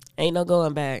shit! Ain't no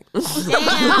going back. Damn.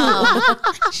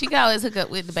 She can always hook up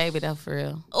with the baby though, for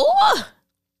real. Ooh.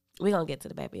 We gonna get to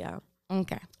the baby, y'all.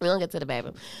 Okay. We gonna get to the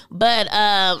baby. But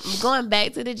going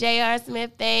back to the J.R.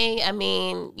 Smith thing, I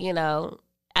mean, you know,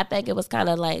 I think it was kind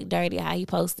of like dirty how he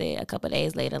posted a couple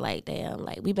days later, like, damn,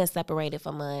 like, we've been separated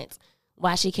for months.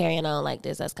 Why she carrying on like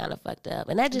this? That's kind of fucked up.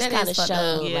 And that just That kind of is fucked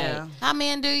up. showed, Yeah. like, How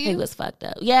men do he you? was fucked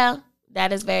up. Yeah,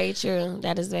 that is very true.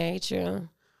 That is very true.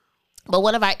 But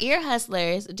one of our ear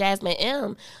hustlers, Jasmine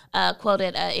M.,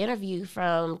 quoted an interview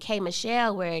from K.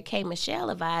 Michelle where K.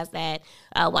 Michelle advised that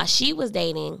while she was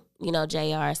dating, you know,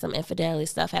 JR, some infidelity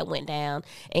stuff had went down.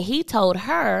 And he told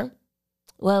her,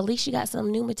 well, at least you got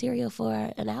some new material for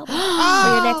an album,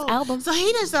 for your next album. So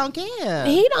he just don't care.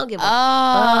 He don't give a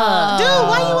Oh, Dude,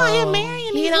 why you out here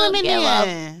marrying He these don't women give a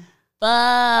then?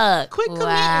 fuck. Quit committing.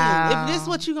 Wow. If this is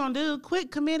what you gonna do, quit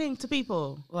committing to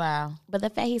people. Wow. But the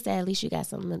fact he said, at least you got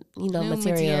some, you know, New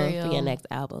material for material. your next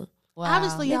album. Wow.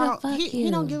 Obviously, Nigga, y'all, fuck he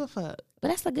you. don't give a fuck. But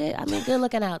that's a good, I mean, good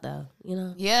looking out though, you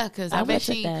know. Yeah, because I I bet would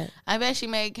took she, that. I bet she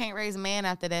made Can't Raise a Man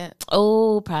after that.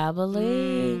 Oh, probably.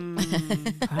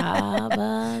 Mm.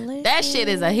 Probably. That shit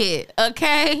is a hit.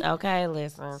 Okay, Okay,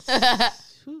 listen.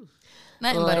 Whew.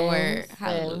 nothing but a word.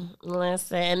 Hallelujah.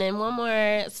 Listen. And then one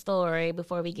more story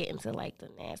before we get into like the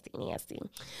nasty.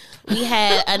 We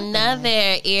had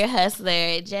another ear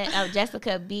hustler,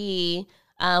 Jessica B,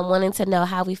 wanting to know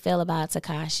how we feel about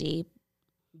Tekashi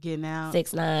Getting out.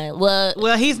 6ix9ine. Well,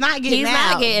 Well, he's not getting he's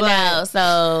out. not getting but out,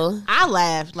 so I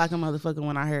laughed like a motherfucker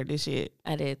when I heard this shit.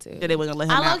 I did too. That they weren't gonna let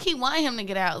him I low out. key want him to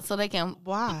get out so they can.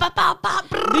 Why? Pop, pop,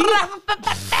 pop. Rat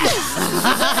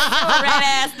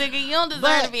ass nigga, you don't deserve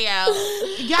But- to be out.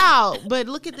 Y'all, but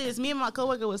look at this. Me and my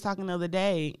coworker was talking the other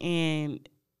day, and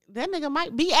that nigga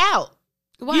might be out.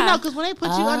 Why? You know, because when they put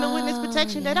you under witness Oh,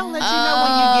 protection, they don't let yeah. you know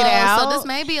when you get out. So this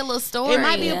may be a little story. it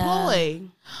might be a Yeah. ploy.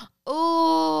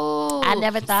 Ooh, I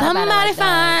never thought about it somebody like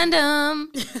that. find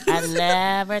him. I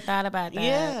never thought about that.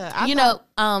 Yeah, I You thought-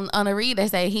 know, on a read they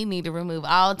say he need to remove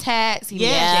all tats. He need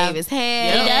Yeah. to shave his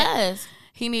head. He does.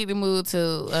 He need to move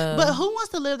to. But who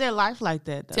wants to live their life like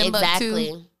that? Though?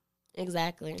 Timbuktu.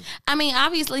 Exactly. I mean,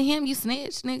 obviously him. You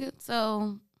snitch, nigga.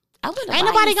 So I wonder Ain't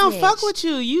why nobody he gonna fuck snitched. with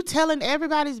you. You telling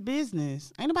everybody's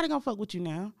business. Ain't nobody gonna fuck with you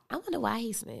now I wonder why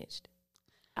he snitched.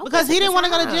 I because he didn't want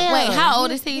to go to time. jail. Wait, how old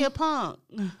is he? He a punk.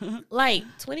 Like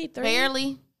 23.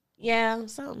 barely, Yeah,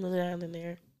 something around in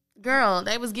there. girl.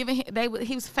 They was giving.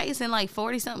 He was facing like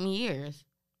 40 something years.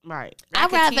 Right.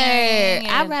 Racketeering I'd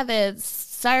and- rather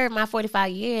serve my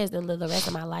 45 years than live the rest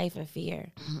of my life in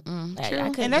fear. Like, True. I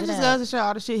couldn't And that do just goes to show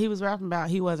all the shit he was rapping about.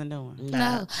 He wasn't doing.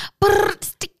 Nah.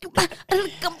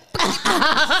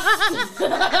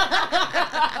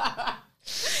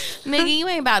 Nigga, you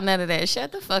ain't about none of that.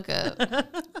 Shut the fuck up.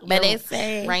 But they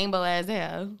say, Rainbow as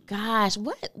hell. gosh,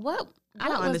 what I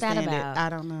don't was that understand about? it. I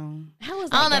don't know. How was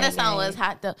I don't know. gang That song gang? was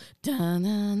hot though.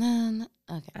 Dun-dun-dun-dun.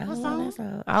 Okay. I What don't know song? that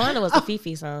song. All I know was the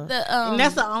Fifi song. The And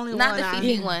that's the only not one the I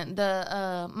Fifi hear. one.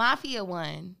 The Mafia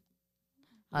one.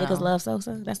 Hold Niggas on. love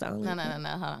Sosa. That's the only. No. Hold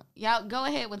on. Y'all go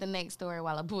ahead with the next story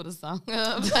while I pull the song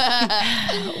up.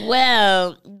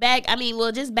 Well,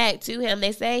 just back to him.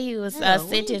 They say he was Hell, what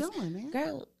are you sentenced. doing, man?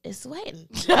 Girl, it's sweating.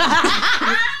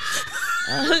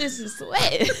 Oh, this is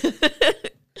sweat.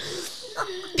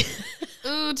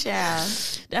 Ooh, child.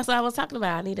 That's what I was talking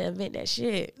about. I need to invent that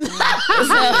shit.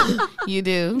 You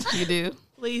do.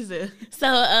 Please do.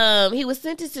 So he was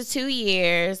sentenced to 2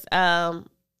 years. And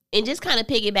just kind of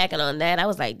piggybacking on that, I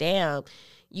was like, damn,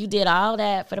 you did all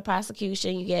that for the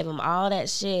prosecution. You gave them all that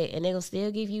shit, and they gonna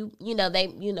still give you,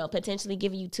 potentially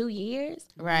give you 2 years.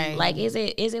 Right. Like, is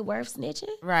it worth snitching?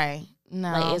 Right.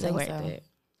 No. Like, is it worth so. it?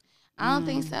 I don't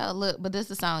think so. Look, but this is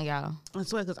the song, y'all. I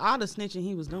swear, because all the snitching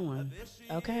he was doing.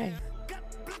 Okay.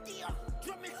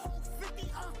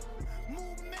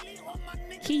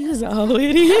 He was a whole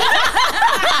idiot.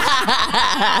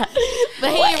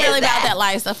 But he ain't really about that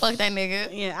life, so fuck that nigga.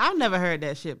 Yeah, I've never heard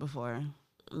that shit before.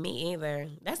 Me either.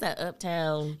 That's that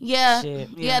uptown Yeah. shit.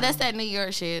 Yeah, that's that New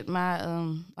York shit. My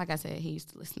like I said, he used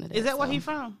to listen to that. Is that where so. he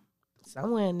from?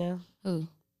 Somewhere in there. Who?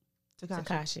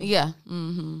 Tekashi. Yeah.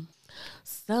 Mm-hmm.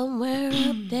 Somewhere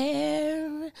up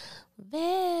there,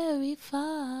 very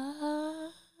far.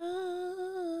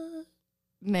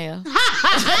 Nail.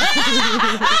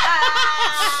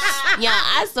 Yeah,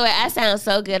 I swear I sound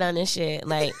so good on this shit.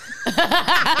 Like,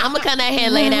 I'm gonna come down here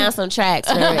and lay down some tracks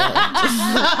for real.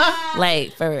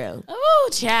 Like, for real. Oh,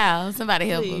 child. Somebody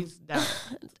help him. Please don't.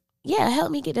 Yeah, help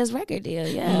me get this record deal.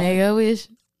 Yeah. Nigga wish.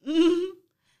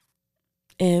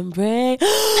 And break.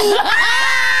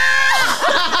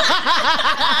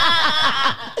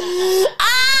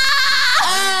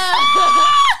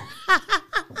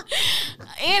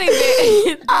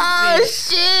 Anything. Oh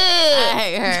shit! I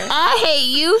hate her. I hate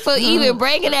you for even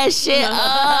breaking that shit up.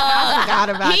 I forgot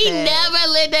about He that. never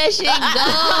let that shit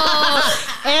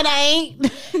go. It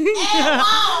ain't.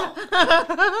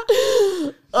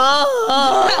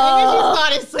 Oh,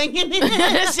 She started singing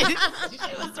it. she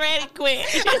was ready to quit.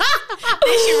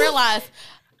 Then she realized,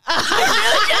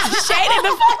 really just shading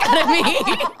the fuck out of me.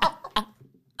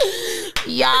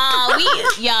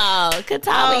 y'all,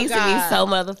 Katama used to be God. so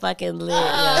motherfucking lit,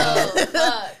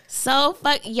 yo. So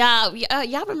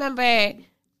y'all remember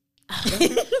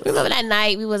that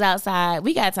night we was outside?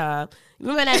 We got time.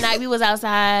 Remember that night we was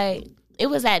outside? It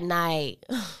was at night.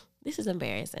 This is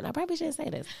embarrassing. I probably shouldn't say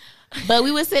this. But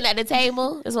we was sitting at the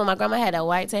table. This is when my grandma had a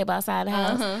white table outside the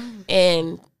house.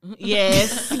 And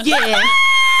Yes.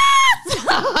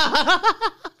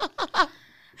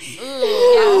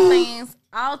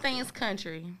 All things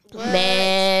country.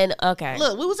 man, okay.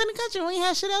 Look, we was in the country. We ain't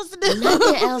had shit else to do.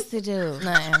 Nothing else to do.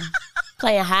 Nothing.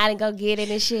 Playing hide and go get it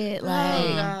and shit. Like,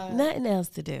 God. nothing else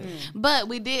to do. But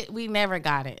we never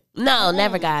got it. No,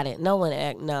 never got it. No one,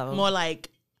 no. More like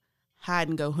hide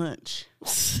and go hunch.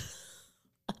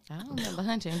 I don't remember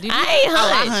hunching. Did you? I ain't Oh,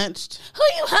 I hunched. hunched. Who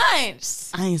you hunched?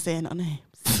 I ain't saying no names.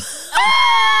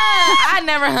 I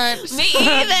never hunched. Me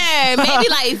either. Maybe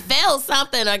like felt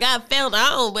something or got felt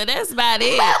on, but that's about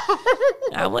it.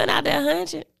 I went out there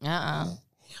hunching.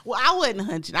 Well, I wasn't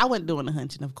hunching. I wasn't doing the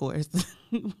hunching, of course.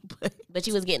 But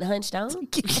you was getting hunched on?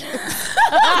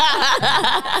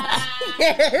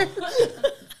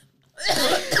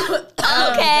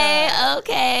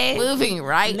 Okay. Moving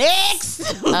right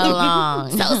Next.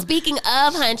 along. So speaking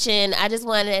of hunching, I just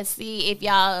wanted to see if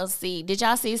y'all did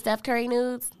y'all see Steph Curry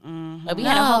nudes? But we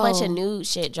had a whole bunch of nude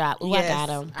shit drop. Ooh, Yes. I got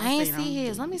them. I ain't seen see him.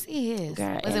 his. Let me see his.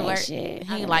 Girl, Was it ain't work? shit.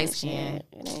 He It light ain't skinned.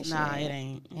 shit. It ain't Nah, shit. it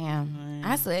ain't. Damn.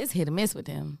 I swear it's hit or miss with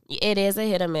him. It is a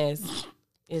hit or miss.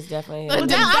 It's definitely a But hit or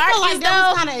the miss. I feel like darkest that was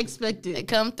though, kind of they expected.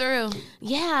 come through.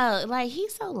 Yeah, like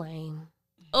he's so lame.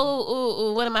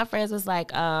 Ooh. One of my friends was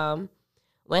like,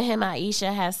 when him and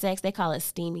Aisha have sex, they call it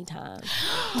steamy time.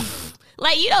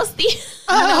 Like, you know, You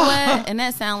know what? And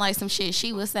that sound like some shit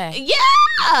she would say. yeah.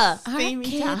 All right, Steamy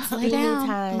kids, time. lay Steamy down.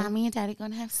 time. Mommy and Daddy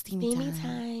gonna have steamy, Steamy time.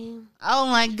 time. Oh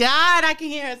my God, I can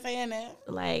hear her saying that.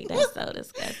 Like, that's so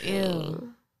disgusting.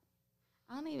 Ew.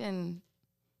 I don't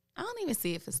even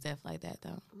see it for stuff like that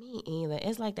though. Me either.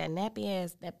 It's like that nappy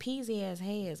ass, that peasy ass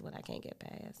hair is what I can't get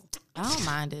past. I don't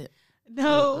mind it.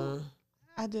 No,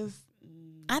 I just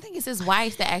I think it's his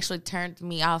wife that actually turned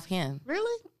me off him.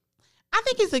 really. I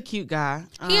think he's a cute guy.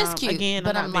 He is cute, Again,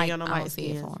 but I'm I'm not like, big on the I light don't see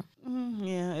it skins. for him.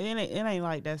 Yeah, it ain't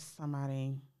like that's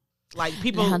somebody like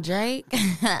people. Now Drake,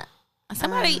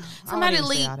 somebody even say all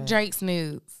leaked that. Drake's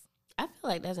nudes. I feel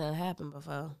like that's never happened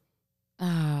before.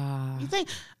 You think?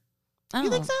 I You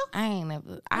think don't- so? I ain't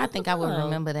never. I think I would know.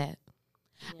 remember that.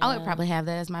 I would Yeah. probably have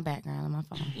that as my background on my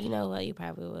phone. You know what? You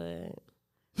probably would.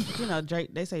 You know,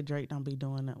 Drake. They say Drake don't be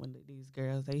doing that with these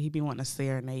girls. He be wanting to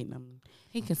serenade them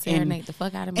He can serenade the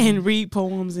fuck out of me. and read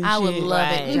poems and I shit. would love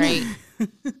Right. it, Drake.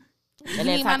 And You then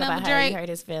need my talk number, about how Drake? you hurt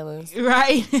his feelings.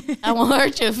 Right. I won't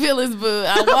hurt your feelings, boo.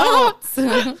 I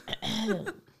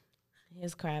won't.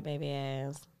 His crybaby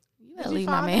ass. You better you leave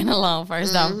my follow man alone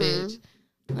 1st off, Mhm. bitch.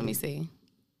 Let me see.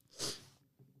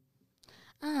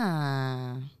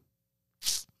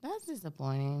 That's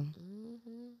disappointing.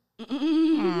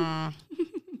 Mm-hmm.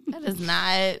 That is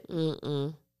not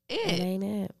Mm-mm. That it. ain't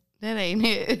it. That ain't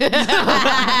it.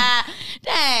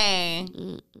 Dang.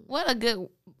 Mm-mm. What a good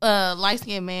light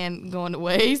skinned man going to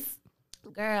waste.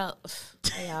 Girl,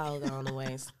 they all going to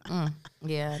waste.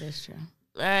 Yeah, that's true.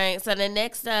 All right, so the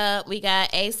next up, we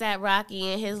got A$AP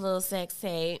Rocky and his little sex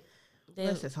tape.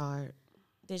 This is hard.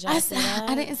 Did y'all see that?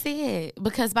 I didn't see it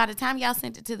because by the time y'all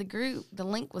sent it to the group, the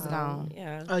link was gone.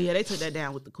 Yeah. Oh yeah, they took that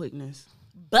down with the quickness.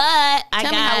 But I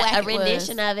Tell me how got whack a it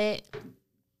rendition of it.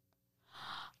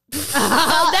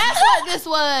 Oh, that's what this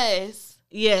was.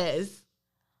 Yes.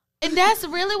 And that's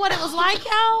really what it was like,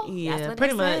 y'all? Yeah, what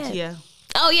pretty they much. said. Yeah,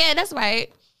 Oh, yeah, that's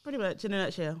right. pretty much in a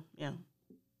nutshell. Yeah.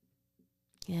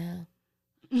 Yeah.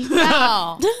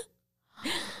 Y'all.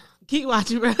 Keep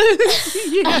watching, bro.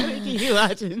 Keep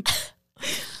watching.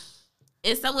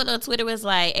 And someone on Twitter was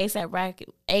like, A$AP Rocky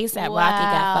got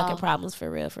Wow. fucking problems for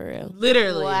real, for real.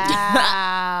 Literally.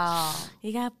 Wow.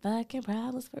 He got fucking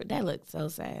problems for that looks so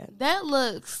sad. That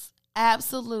looks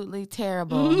absolutely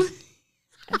terrible.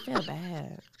 I feel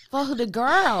bad. For the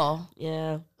girl.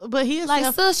 Yeah. But he is Like,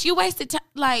 self- sis, you wasted time.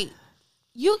 Like,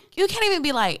 you can't even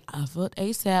be like, I fucked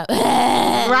A$AP.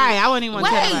 right. I wouldn't even want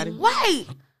to tell anybody. Wait.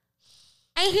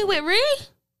 Ain't he with Ree?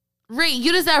 Ree,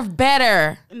 you deserve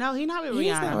better. No, he not with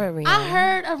He's Rihanna. not with Rihanna. I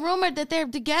heard a rumor that they're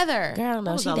together. Girl,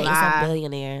 no, was she a dating lie. some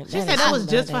billionaire. She said that was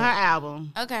just for her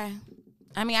album. Okay.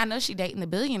 I mean, I know she dating the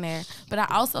billionaire, but I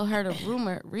also heard a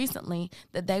rumor recently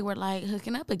that they were like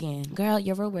hooking up again. Girl,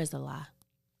 your rumor is a lie.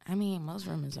 I mean, most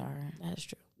rumors are. That's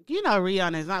true. You know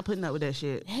Rihanna is not putting up with that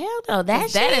shit. Hell no,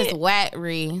 that That shit is whack,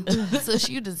 Ree. So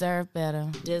you deserve better.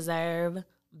 deserve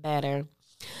better.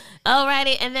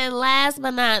 Alrighty, and then last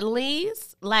but not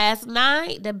least, last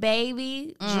night the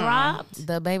baby dropped.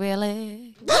 The baby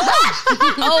leg.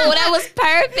 Oh, that was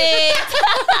perfect.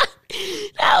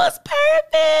 That was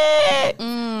perfect.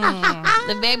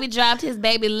 The baby dropped his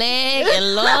baby leg,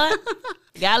 and Lord,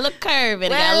 got a little curve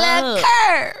in it. Got a little hook.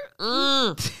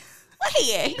 curve. Where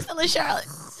he at? He's still in Charlotte.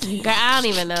 Girl, I don't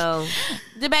even know.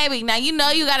 The baby. Now you know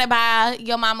you gotta buy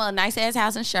your mama a nice ass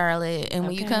house in Charlotte, and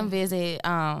when you Okay. come visit,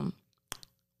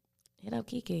 Hit up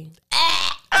Kiki.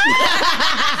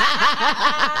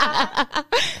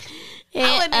 Hit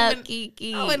wouldn't up even-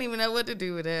 Kiki. I wouldn't even know what to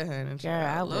do with that, honey. Girl,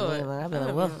 I wouldn't even. I'd be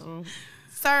like, woof.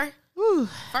 Sir, Whew.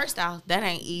 first off, that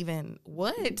ain't even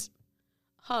what.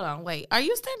 Hold on, wait. Are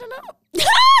you standing up?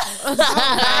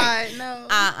 God, no.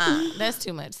 That's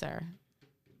too much, sir.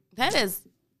 That is.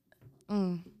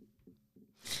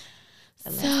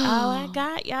 That's all I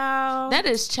got, y'all. That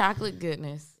is chocolate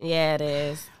goodness. Yeah, it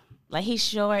is. Like he's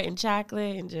short and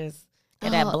chocolate and just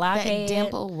got that Oh, blockhead. That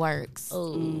dimple works.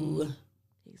 Ooh,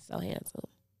 he's so handsome.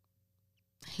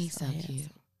 He's so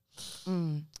handsome.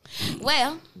 cute.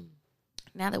 Well,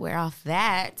 now that we're off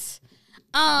that,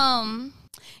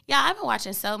 yeah, I've been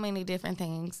watching so many different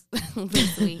things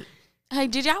this week. Hey,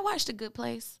 did y'all watch The Good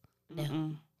Place?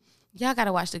 Mm-mm. Y'all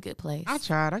gotta watch The Good Place. I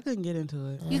tried. I couldn't get into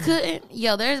it. You couldn't?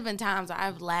 Yo, there's been times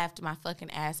I've laughed my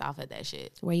fucking ass off at that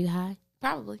shit. Were you high?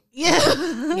 Probably. Yeah.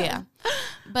 Yeah.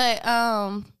 But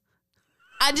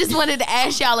I just wanted to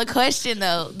ask y'all a question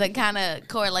though that kind of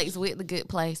correlates with The Good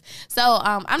Place. So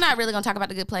I'm not really gonna talk about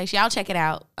The Good Place. Y'all check it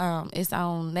out. It's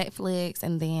on Netflix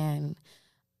and then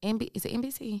is it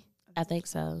NBC? I think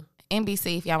so.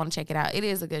 NBC if y'all want to check it out. It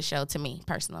is a good show to me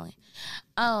personally.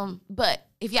 But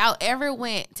if y'all ever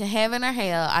went to heaven or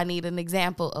hell, I need an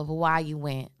example of why you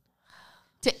went.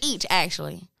 To each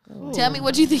actually. Ooh. Tell me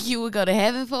what you think you would go to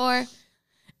heaven for.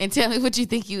 And tell me what you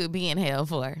think you would be in hell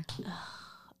for.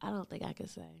 I don't think I could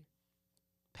say.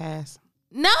 Pass.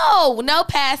 No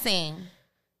passing.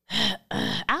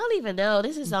 I don't even know.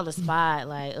 This is on the spot.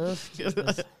 Like, ugh.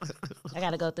 I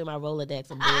got to go through my Rolodex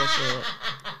and bullshit.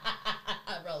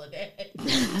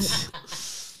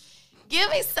 Give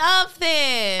me something.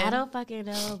 I don't fucking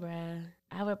know, bruh.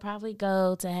 I would probably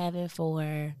go to heaven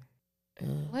for.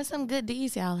 What's some good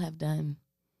deeds y'all have done?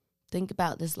 Think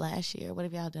about this last year. What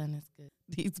have y'all done that's good?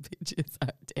 These bitches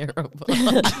are terrible.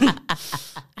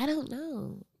 I don't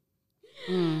know.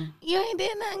 You ain't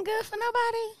did nothing good for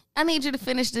nobody? I need you to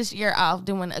finish this year off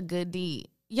doing a good deed.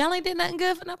 Y'all ain't did nothing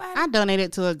good for nobody? I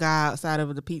donated to a guy outside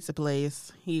of the pizza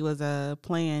place. He was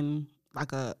playing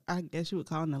like I guess you would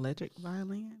call it an electric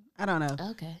violin. I don't know.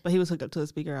 Okay. But he was hooked up to a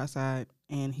speaker outside,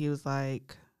 and he was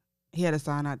like, he had a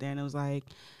sign out there, and it was like,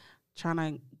 trying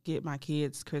to get my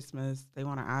kids Christmas. They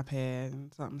want an iPad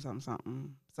and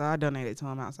something. So I donated to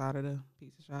him outside of the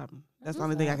pizza shop. That's the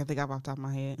only thing I can think of off the top of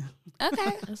my head.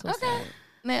 Okay. That's what's Okay. up.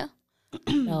 Now,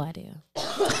 No idea.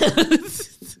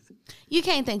 you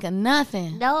can't think of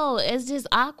nothing. No, it's just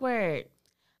awkward.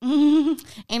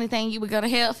 Anything you would go to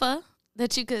hell for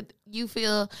that you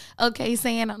feel okay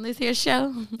saying on this here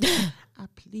show? I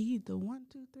plead the 1,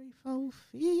 2, 3, 4,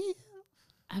 5.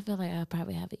 I feel like I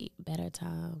probably have a better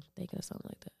time thinking of something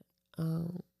like that.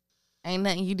 Ain't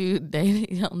nothing you do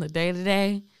on the day to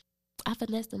day. I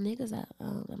finesse them niggas at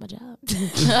my job.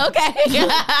 Okay.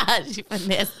 She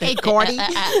finessed them. Hey, Cardi.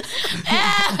 I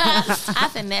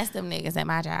finessed them niggas at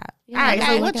my job. All right,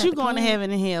 Okay. so what you going to heaven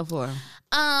and hell for?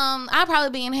 I'll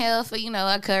probably be in hell for,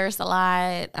 I curse a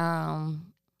lot.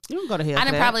 You don't go to hell. I for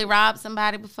done that. probably robbed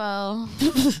somebody before.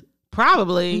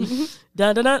 Probably.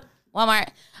 Dun dun dun. Walmart.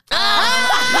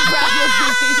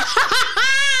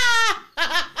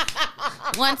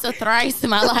 Once or thrice in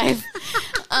my life.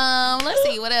 Let's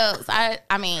see what else. I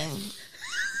mean,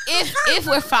 if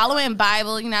we're following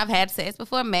Bible, I've had sex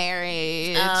before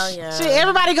marriage. Oh yeah. Shit,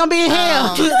 everybody gonna be in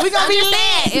hell. We gonna be in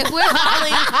If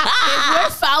we're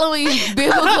following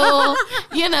biblical,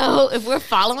 if we're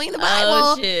following the Bible,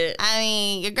 Oh shit. I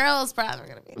mean, your girl's probably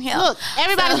gonna be in hell. Look,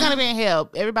 everybody's gonna be in hell.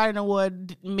 Everybody done wore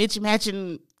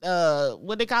matching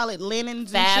what they call it,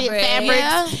 linens and shit, fabrics,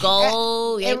 Yeah.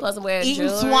 Gold. You ain't supposed to wear eating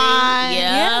jewelry. swine,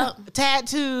 Yeah.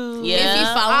 tattoos. Yeah. If you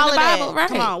all follow the of that. Bible, right?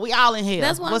 Come on, we all in hell.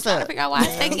 That's why What's I'm trying up? to figure out why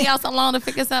it's taking y'all so long to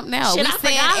figure something out. Shit, We I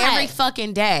sin forgot. every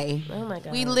fucking day. Oh my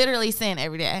god. We literally sin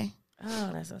every day.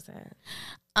 Oh, that's so sad.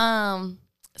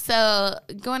 So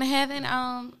going to heaven,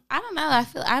 I don't know. I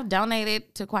feel I've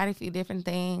donated to quite a few different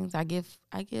things. I give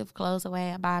clothes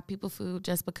away. I buy people food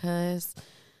just because.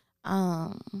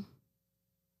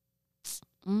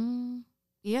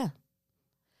 Yeah.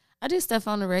 I do stuff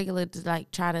on the regular to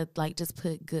try to just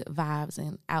put good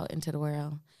vibes out into the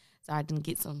world, so I can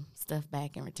get some stuff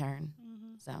back in return.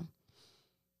 So.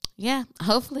 Yeah,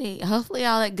 hopefully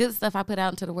all that good stuff I put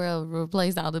out into the world will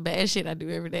replace all the bad shit I do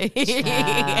every day.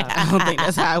 I don't think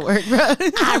that's how it works, bro.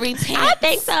 I repent. I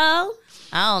think so.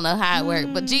 I don't know how it works,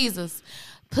 but Jesus,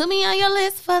 put me on your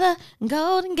list for the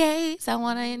golden gates I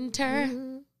want to enter.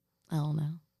 I don't know.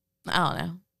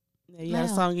 Yeah, you got a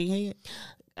song in your head?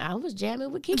 I was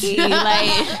jamming with Kiki.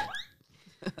 I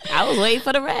was waiting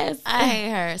for the rest. I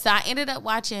hate her. So I ended up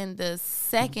watching the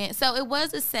second. So it was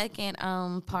the second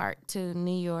part to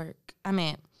New York. I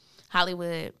meant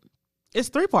Hollywood. It's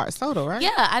 3 parts total, right? Yeah,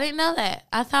 I didn't know that.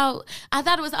 I thought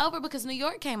it was over because New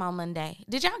York came on Monday.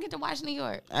 Did y'all get to watch New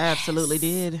York? I absolutely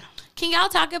did. Can y'all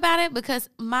talk about it? Because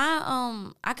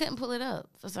my I couldn't pull it up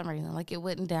for some reason. Like it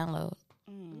wouldn't download.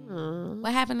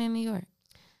 What happened in New York?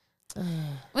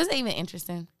 Was it even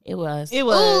interesting? It was. It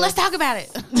was. Ooh, let's talk about it.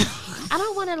 I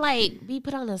don't want to be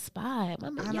put on the spot.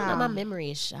 My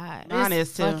memory is shot. Mine is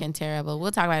It's too. fucking terrible.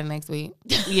 We'll talk about it next week.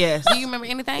 Yes. Do you remember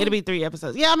anything? It'll be 3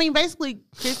 episodes. Yeah, I mean, basically,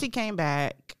 Chrissy came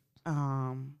back.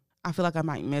 I feel like I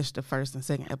might mesh the first and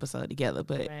second episode together,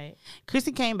 but Right.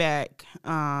 Chrissy came back.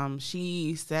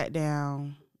 She sat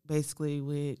down basically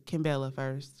with Kimbella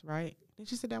first, right? Did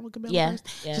she sit down with Kimbella Yeah. first?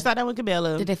 Yeah. She sat down with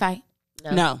Kimbella. Did they fight?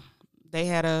 No. They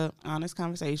had a honest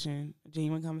conversation, a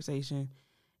genuine conversation.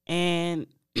 And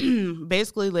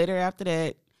basically later after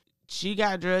that, she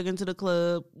got drugged into the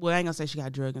club. Well, I ain't gonna say she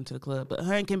got drugged into the club, but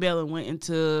her and Kimbella went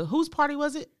into, whose party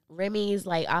was it? Remy's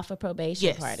off of probation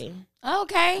Yes. party.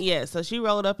 Okay. Yeah, so she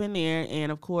rolled up in there,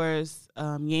 and of course,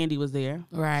 Yandy was there.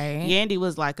 Right. Yandy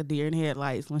was like a deer in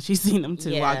headlights when she seen them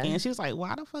two Yeah. walk in. She was like,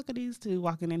 why the fuck are these two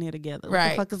walking in here together? What Right.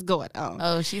 the fuck is going on?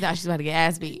 Oh, she thought she was about to get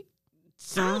ass beat.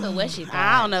 I don't know what she I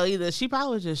thought. don't know either. She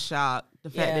probably was just shocked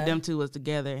the fact Yeah. that them two was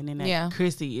together, and then that Yeah.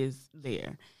 Chrissy is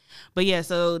there. But yeah,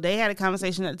 so they had a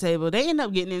conversation at the table. They end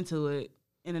up getting into it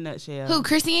in a nutshell. Who?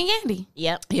 Chrissy and Yandy.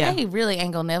 Yep. Yeah. They really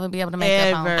ain't gonna never be able to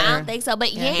make up on. Ever. I don't think so.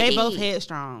 But Yeah. Yandy, They both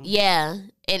headstrong. Yeah,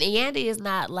 and Yandy is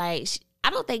not I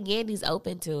don't think Yandy's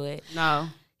open to it. No.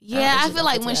 Yeah, I she's feel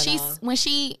like open to when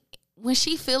it when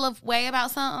she feel a way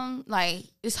about something,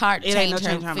 it's hard to It ain't change no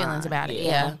her change her feelings mind. about it.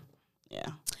 Yeah. Yeah. Yeah.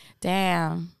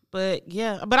 Damn. But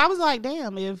yeah, but I was like,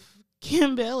 damn, if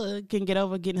Kimbella can get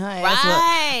over getting her ass whooped,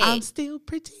 Right. I'm still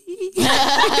pretty.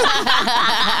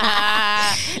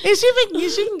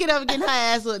 If she can get over getting her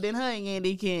ass whooped, then her and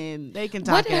Yandy can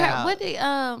talk What it did out. what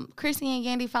did Chrissy and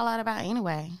Yandy fall out about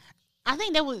anyway? I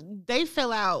think they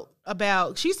fell out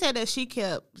about. She said that she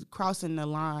kept crossing the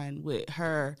line with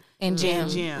her And Jim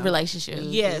Jim. relationship.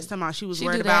 Yes, somehow she was She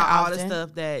worried do that about all the often.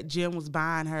 stuff that Jim was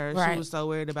buying her. She Right. was so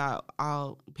worried about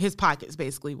all his pockets,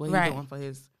 basically what he's Right. doing for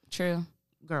his True.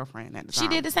 girlfriend at the She time.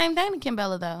 did the same thing to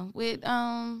Kimbella though with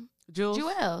Jules.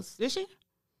 Jewels. Did she?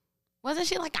 Wasn't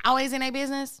she always in their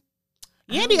business?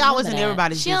 Yandy always in that.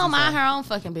 everybody's She business. don't mind though. her own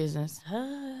fucking business.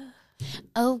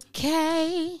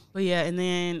 Okay. But yeah, and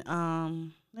then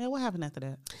what happened after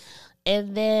that?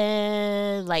 And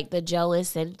then the Joe and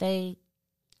Sin thing.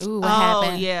 Ooh, what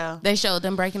happened? Yeah. They showed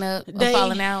them breaking up or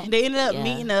falling out. They ended up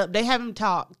meeting up. They haven't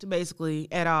talked basically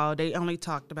at all. They only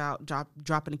talked about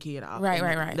dropping the kid off.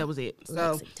 Right. That was it.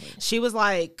 So she was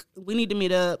like, "We need to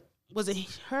meet up." Was it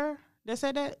her that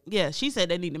said that? Yeah, she said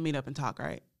they need to meet up and talk.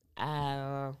 Right?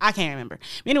 I can't remember.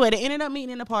 Anyway, they ended up meeting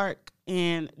in the park,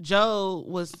 and Joe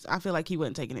was. I feel like he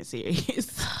wasn't taking it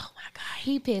serious. Oh my God,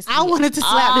 he pissed me. I wanted to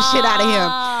slap the shit out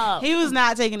of him. He was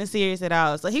not taking it serious at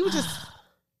all. So he was just.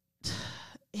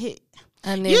 A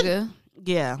nigga.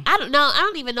 Yeah. I don't know. I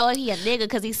don't even know if he a nigga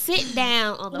because he's sitting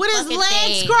down on the with his fucking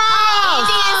legs thing.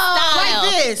 crossed. Indian style.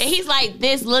 Like this. And he's like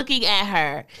this looking at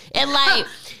her. And like,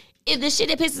 if the shit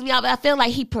that pisses me off, I feel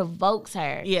like he provokes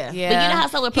her. Yeah. But you know how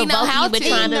someone He know provokes how you, but to.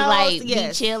 trying He to knows, like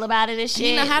yes. be chill about it and shit.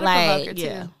 You know how to like, provoke her too.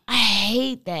 Yeah. I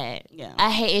hate that. Yeah.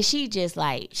 I hate, and she just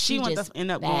like She went just to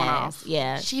end up going off.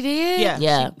 Yeah. She did.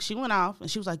 Yeah. She went off and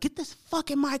she was like, "Get this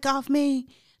fucking mic off me."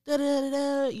 Da, da, da,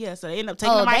 da. Yeah, so they ended up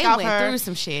taking the mic they off went her. through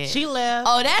some shit. She left.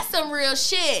 Oh, that's some real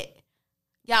shit.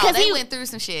 Y'all, 'Cause they he- went through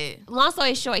some shit. Long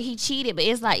story short, he cheated, but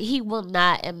it's like he will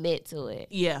not admit to it.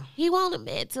 Yeah. He won't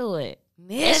admit to it.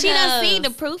 And she done seen the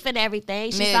proof and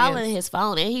everything. She saw it in his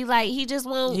phone, and he just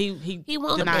won't. He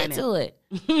won't denying admit to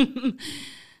it.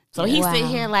 So he's sitting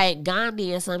here like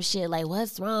Gandhi or some shit. Like,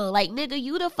 what's wrong? Like, nigga,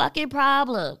 you the fucking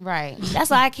problem. Right. That's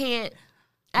why I can't.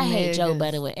 I hate Joe Niggas.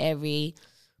 Budden with every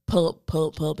pump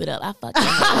it up. I fucking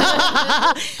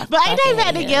hate him. But ain't they back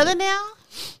fucking hate together now?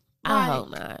 I hope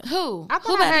not. Who? I Who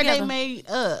thought I back heard they together? made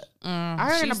up. I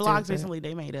heard in the she's blogs stupid. recently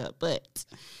they made up, but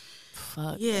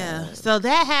Fuck yeah. that. So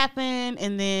that happened,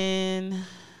 and then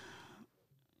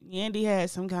Yandy had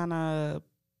some kind of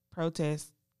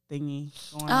protest thingy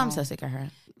going Oh, on. I'm so sick of her.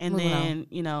 And Moving then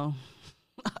you know,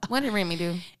 What did Remy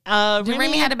do? Remy Did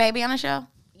Remy had a baby on the show?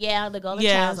 Yeah, the golden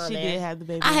yeah, child's on she there. did have the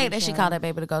baby. I on hate the that she show. called that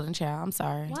baby the golden child. I'm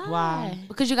sorry. Why?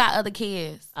 Because you got other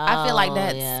kids. I feel like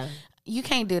that's yeah. you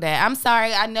can't do that. I'm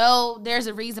sorry. I know there's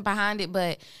a reason behind it,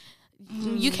 but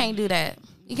you can't do that.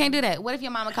 You can't do that. What if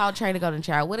your mama called Trey the golden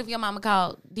child? What if your mama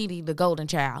called Dee Dee the golden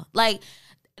child? Like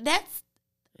that's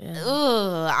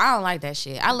I don't like that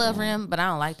shit. I love him, but I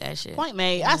don't like that shit. Point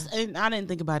made. And I didn't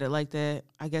think about it like that.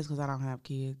 I guess because I don't have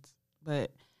kids, but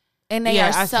And they Yeah,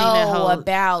 are I seen that so whole-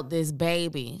 about this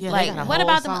baby. Yeah, they like, got a what whole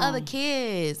about them song. other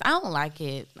kids? I don't like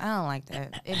it. I don't like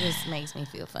that. It just makes me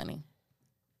feel funny.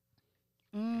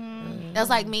 That's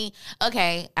like me.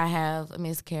 Okay, I have a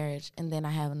miscarriage, and then I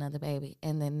have another baby,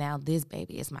 and then now this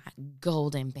baby is my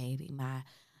golden baby, my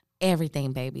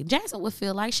everything baby. Jackson would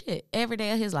feel like shit every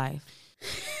day of his life.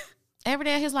 Every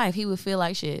day of his life, he would feel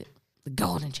like shit. The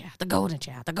golden child, the golden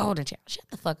child, the golden child. Shut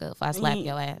the fuck up if I slap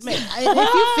your ass. Man,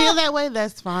 if you feel that way,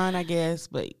 that's fine, I guess.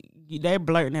 But they're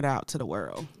blurting it out to the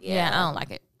world Yeah, I don't like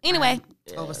it. Anyway,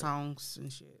 over songs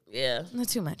and shit. Yeah. not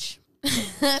too much.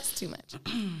 That's too much.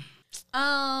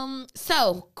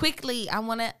 So quickly, I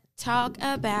want to talk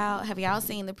about. Have y'all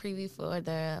seen the preview for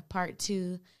the part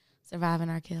 2, Surviving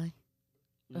R. Kelly?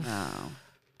 No,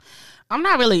 I'm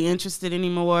not really interested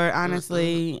anymore.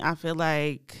 Honestly, I feel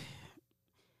like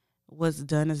what's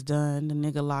done is done. The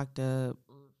nigga locked up.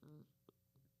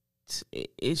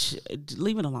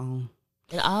 Leave it alone.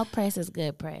 And all press is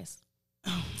good press.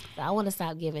 So I want to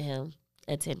stop giving him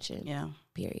attention. Yeah.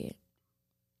 Period.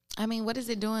 I mean, what is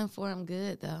it doing for him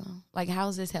good though? Like, how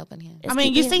is this helping him? It's I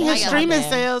mean, you keeping see his name streaming out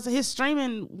there. sales. His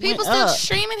streaming People went still up.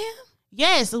 streaming him?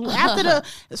 Yes, after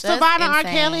the Surviving R.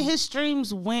 insane. Kelly, his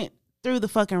streams went through the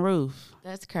fucking roof.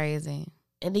 That's crazy.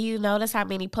 And do you notice how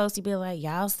many posts you be like,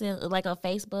 y'all still, like on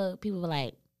Facebook, people be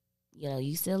like, you know,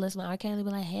 you still listen to R. Kelly? Be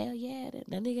like, hell yeah, that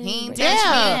nigga. He ain't yeah, touched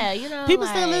me. yeah, you know. People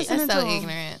still like, listen. That's Listening so to him.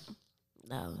 ignorant.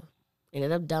 No. And then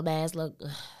them dumbass look,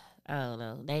 I don't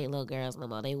know. They ain't little girls no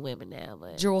more. They women now.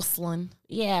 But Jocelyn.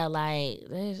 yeah, like,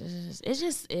 it's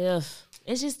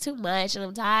just too much and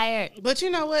I'm tired. But you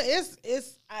know what?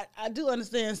 I do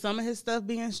understand some of his stuff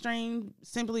being streamed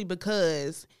simply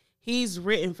because he's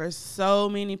written for so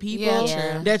many people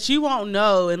Yeah, true. that you won't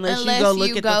know unless you go look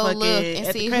at the fucking and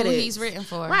at see the who credits. he's written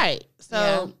for. Right.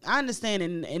 So Yeah. I understand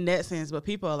in that sense, but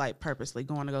people are like purposely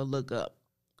going to go look up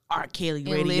R. Kelly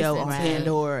And radio listen on to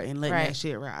Pandora and letting Right. that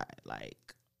shit ride. Like,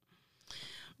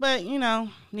 but you know,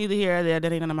 neither here or there.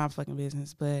 That ain't none of my fucking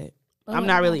business. But I'm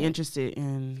not really interested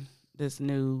in this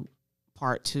new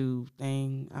part 2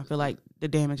 thing. I feel like the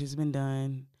damage has been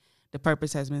done. The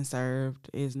purpose has been served.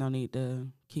 There's no need to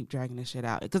keep dragging this shit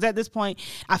out. Because at this point,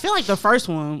 I feel like the first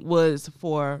one was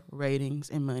for ratings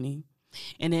and money.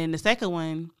 And then the second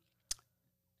one,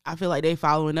 I feel like they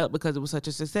following up because it was such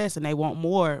a success and they want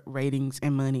more ratings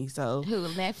and money. So Who,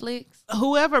 Netflix?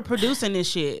 whoever producing this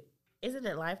shit, Isn't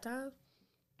it Lifetime?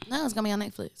 No, it's going to be on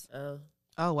Netflix. Oh.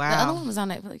 oh The other wow. one was on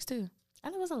Netflix too. I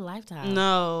thought it was on Lifetime.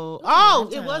 No. was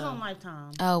on It was Lifetime. on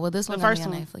Lifetime. Oh, well, this The one gonna be first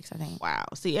on one. Netflix, I think. Wow.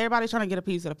 See, everybody's trying to get a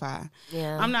piece of the pie.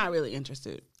 Yeah. I'm not really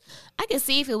interested. I could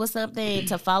see if it was something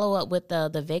to follow up with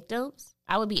the victims.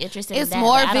 I would be interested in It's that.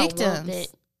 more but I don't want victims.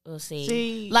 it. We'll see.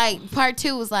 See, Like part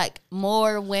 2 was like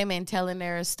more women telling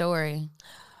their story,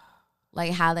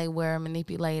 like how they were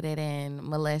manipulated and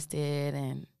molested,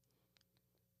 and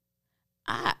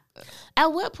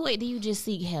At what point do you just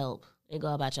seek help and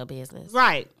go about your business?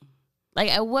 right. Like,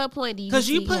 at what point do you Because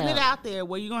you seek putting help? it out there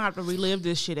where you're going to have to relive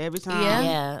this shit every time. Yeah.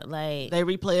 Yeah, like, They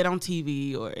replay it on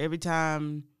TV, or every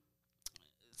time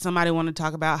somebody want to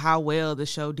talk about how well the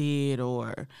show did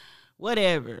or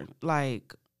whatever.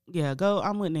 Like, yeah,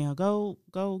 I'm with Nell.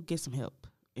 Go get some help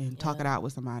and talk it out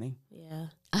with somebody. yeah.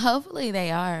 hopefully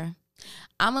they are.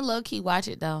 I'm a low key watch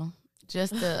it though,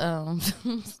 just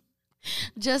to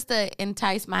just to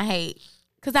entice my hate,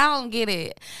 cause I don't get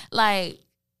it. Like,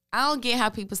 I don't get how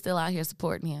people still out here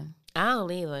supporting him. I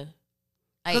don't either.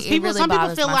 Like, Because it really some people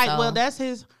bothers feel my like, soul. well, that's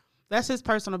his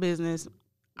personal business.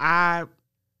 I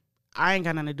ain't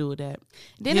got nothing to do with that.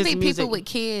 Then it his be music- people with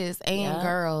kids and Yeah.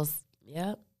 girls.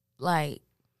 Yep. Like,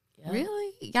 Yep.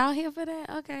 really? Y'all here for that?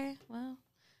 Okay, well,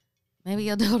 maybe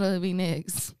your daughter will be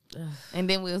next. Ugh. And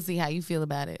then we'll see how you feel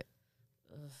about it.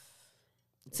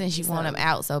 Since you It'll be want them something-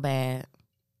 out so bad.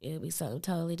 It'll be something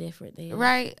totally different then.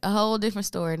 Right? A whole different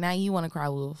story. Now you want to cry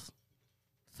wolf.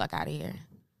 Fuck out of here.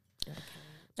 Okay.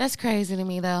 That's crazy to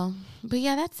me though. But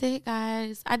yeah, that's it,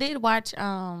 guys. I did watch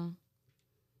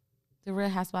The Real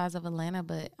Housewives of Atlanta,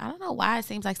 but I don't know why it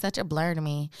seems like such a blur to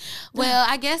me. Well,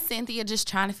 I guess Cynthia just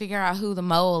trying to figure out who the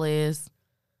mole is.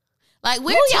 Like,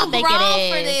 we're y'all too think grown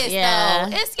it for is? this Yeah.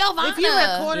 though. It's Giovanna. If you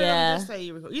recorded Yeah. them, just say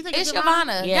you recorded. You think It's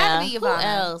Giovanna? Giovanna. Yeah. Gotta be Giovanna. Who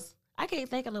else? I can't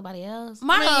think of nobody else. Marlo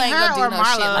I mean, ain't her gonna do or no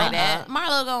shit Marlo. like that.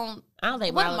 Marlo gon' I don't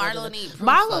think what Marlo. Marlo will do need that. proof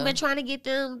Marlo of? been trying to get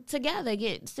them together,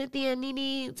 get Cynthia and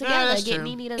Nene together, that's get true.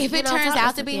 Nene to. If it talk turns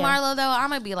out to be Cynthia. Marlo though, I'm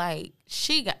gonna be like,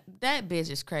 she got that bitch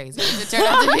is crazy. If it turns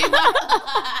out to be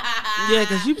Marlo. Yeah,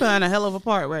 because you playing a hell of a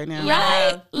part right now.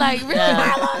 Right? Like, really,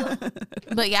 Yeah. Marlo?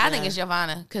 But yeah, I think it's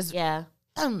Giovanna. Because Yeah.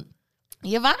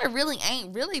 Giovanna really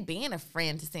ain't really being a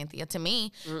friend to Cynthia. To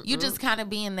me, you just kind of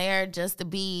being there just to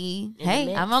be, the hey,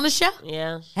 mix. I'm on the show.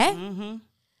 Yeah. Hey. Mm-hmm.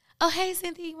 Oh, hey,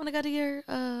 Cynthia, you want to go to your,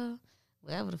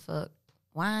 whatever the fuck,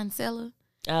 wine cellar?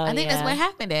 Oh, I think that's yeah. what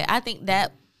happened at. I think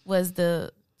that was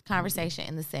the conversation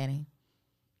in the setting.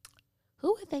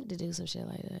 Who would think to do some shit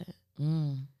like that?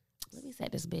 Let me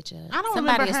set this bitch up. I don't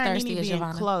Somebody remember as her and thirsty Nene as being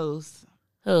Giovanna. close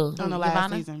Who? on the last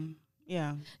Giovanna? season.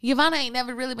 Yeah, Giovanna ain't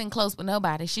never really been close with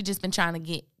nobody. She just been trying to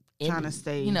get, trying to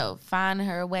stay. you know, find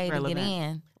her way Relevant. to get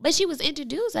in. But she was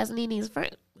introduced as Nene's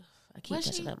friend. I keep Was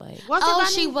touching she? that mic. What's Oh, her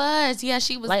she name? was. Yeah,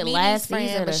 she was Like Nene's last friend,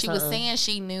 season but or she was something. saying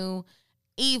she knew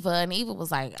Eva, and Eva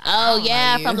was like, I Oh don't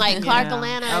yeah, know from you. like Clark Yeah.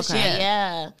 Atlanta and Okay. shit.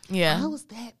 Yeah. yeah, How was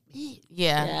that bitch?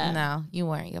 yeah. No, you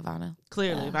weren't Giovanna.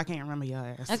 Clearly, if I can't remember your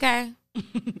ass. Okay.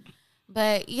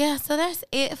 But yeah, so that's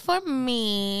it for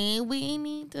me. We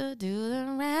need to do the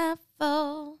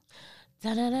raffle.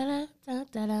 Da da da da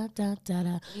da da da da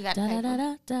da. You got Da da paper?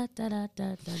 da da da da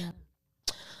da da da.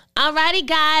 Alrighty,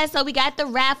 guys. So we got the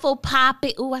raffle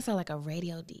popping. Ooh, I sound like a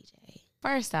radio DJ.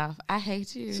 First off, I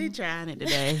hate you. She trying it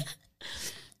today.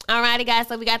 Alrighty, guys.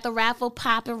 So we got the raffle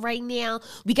popping right now.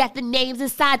 We got the names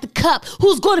inside the cup.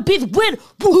 Who's going to be the winner?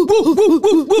 Woo, woo, woo,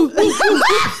 woo, woo,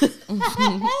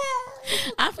 woo, woo.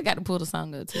 I forgot to pull the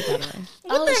song up too, by the way.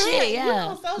 Oh shit!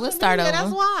 Yeah. We'll start over.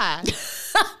 That's why.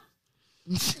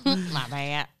 My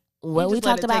bad. What we just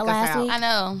let talked it about take us last out. week. I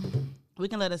know. We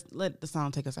can let the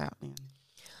song take us out. Then.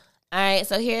 All right,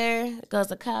 so here goes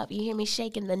the cup. You hear me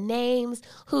shaking the names.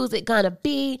 Who's it gonna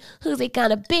be? Who's it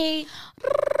gonna be?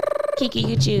 Kiki,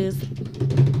 you choose.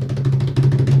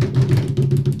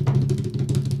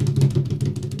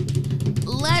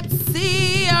 Let's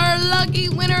see. Our lucky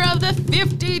winner of the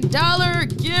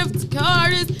 $50 gift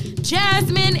card is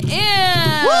Jasmine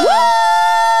M.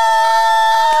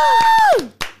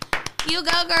 You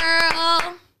go,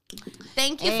 girl.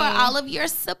 Thank you for all of your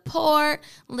support,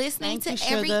 listening Thank to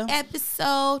you, every sugar.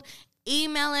 episode,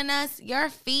 emailing us your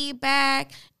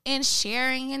feedback, and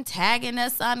sharing and tagging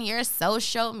us on your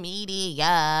social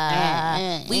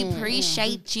media. We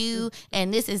appreciate you,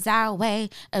 and this is our way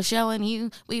of showing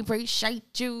you we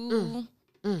appreciate you.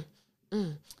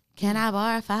 Can I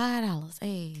borrow $5?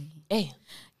 Hey. Hey,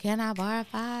 Can I borrow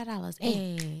 $5?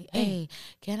 Hey, hey.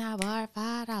 Can I borrow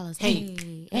 $5?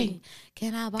 Hey, hey.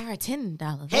 Can I borrow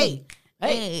 $10? Hey,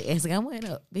 hey. It's going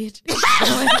up, bitch.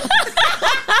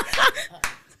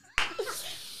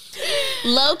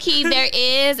 Low key, there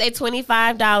is a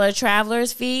 $25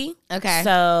 traveler's fee. Okay.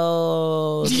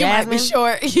 So You might be Jasmine,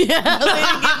 short. Yeah. Let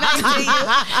me get back to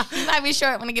you. You might be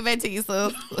short when I get back to you,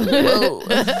 so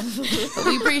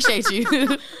we appreciate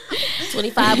you.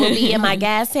 25 will be in my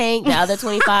gas tank. The other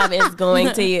 25 is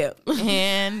going to you.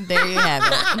 And there you have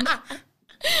it.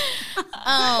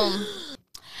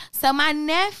 So my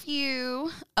nephew,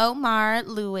 Omar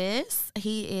Lewis,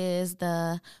 he is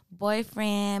the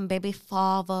boyfriend, baby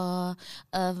father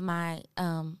of my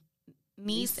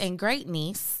niece and great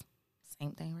niece.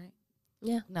 Same thing, right?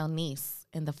 Yeah. No, niece.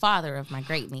 And the father of my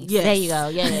great niece. Yes. There you go.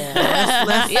 Yeah.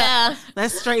 Let's,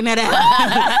 let's straighten that out.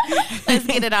 Let's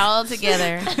get it all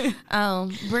together.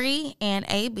 Bree and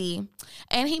AB.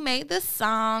 And he made this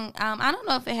song. I don't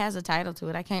know if it has a title to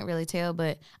it. I can't really tell,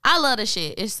 but I love the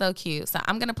shit. It's so cute. So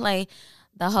I'm going to play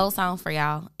the whole song for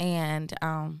y'all. And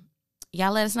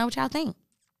y'all let us know what y'all think.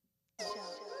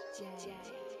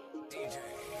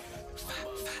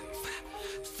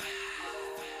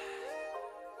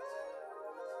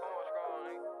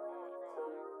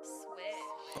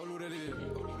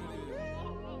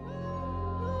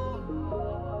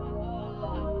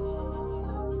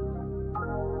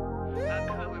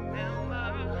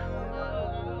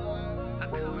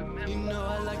 You know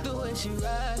I like the way she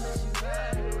ride.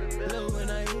 Love when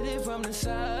I hit it from the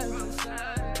side.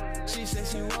 She said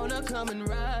she wanna come and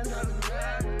ride.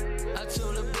 I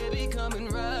told her, baby, come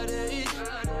and ride it.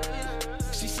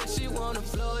 She said she wanna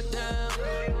blow it down.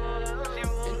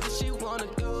 And then she wanna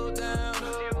go down.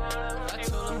 I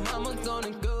told her, mama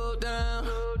gonna go down.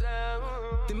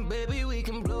 Then baby, we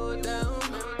can blow it down.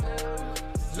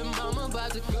 The mama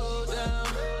about to go down.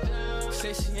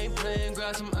 Say she ain't playing,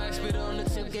 grab some ice, spit on the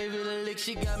tip, gave it a lick.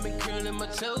 She got me curling my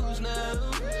toes now.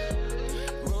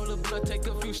 Roll a blunt, take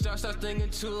a few shots, start thinking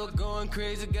to her, going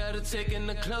crazy, got her taking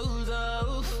the clothes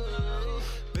off.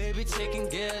 Baby taking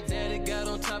care, daddy got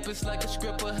on top, it's like a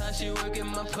script of how she working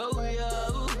my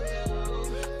polio.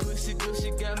 Pussy good,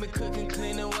 she got me cooking,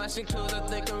 cleaning, washing clothes. I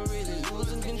think I'm really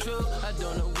losing control. I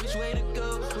don't know which way to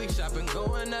go. We shopping,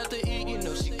 going out to eat. You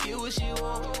know she get what she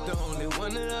want. The only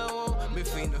one that I want. Been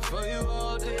fiending for you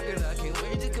all day, cause I can't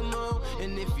wait to come home.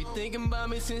 And if you thinking about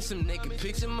me, send some naked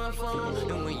pics in my phone.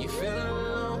 And when you feeling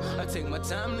alone, I take my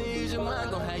time to use your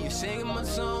mind. Gon' have you singing my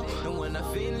song. And when I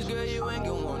finish, girl, you ain't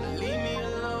gon' wanna leave me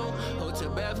alone. Hotel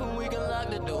bathroom, we can lock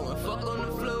the door and fuck on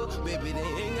the floor. Baby, they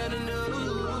ain't gotta know.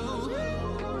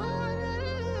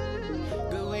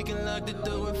 We can lock the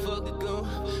door and fuck it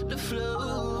on the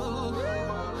floor.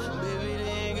 Baby, they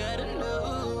ain't gotta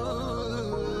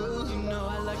know. You know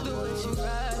I like the way she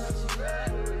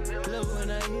ride. Love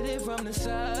when I hit it from the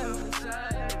side.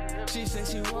 She said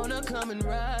she wanna come and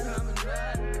ride.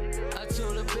 I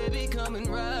told her, baby, come and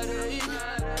ride it.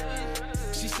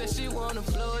 She said she wanna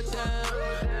blow it down.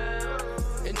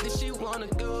 And then she wanna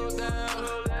go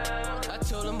down. I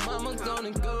told her, mama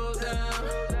gonna go down.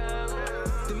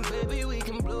 Then baby, we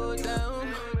can blow it down.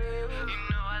 You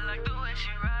know I like the way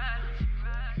she ride.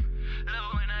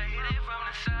 Love when I hit it from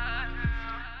the side.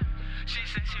 She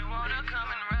said she wanna come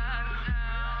and ride.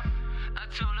 I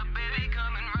told her, baby,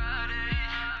 come and ride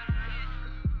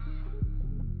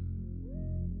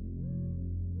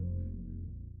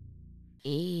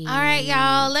it. All right,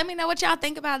 y'all. Let me know what y'all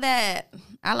think about that.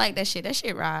 I like that shit. That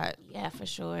shit right. Yeah, for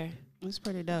sure. It's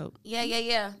pretty dope.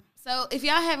 Yeah. So if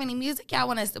y'all have any music y'all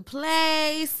want us to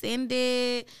play, send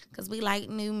it. Because we like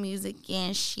new music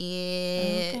and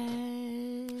shit.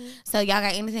 Okay. So y'all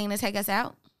got anything to take us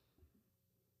out?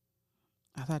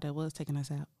 I thought that was taking us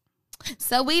out.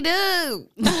 So we do.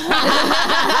 We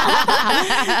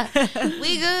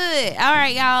good. All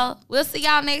right, y'all. We'll see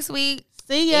y'all next week.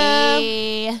 See ya.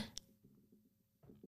 Yeah.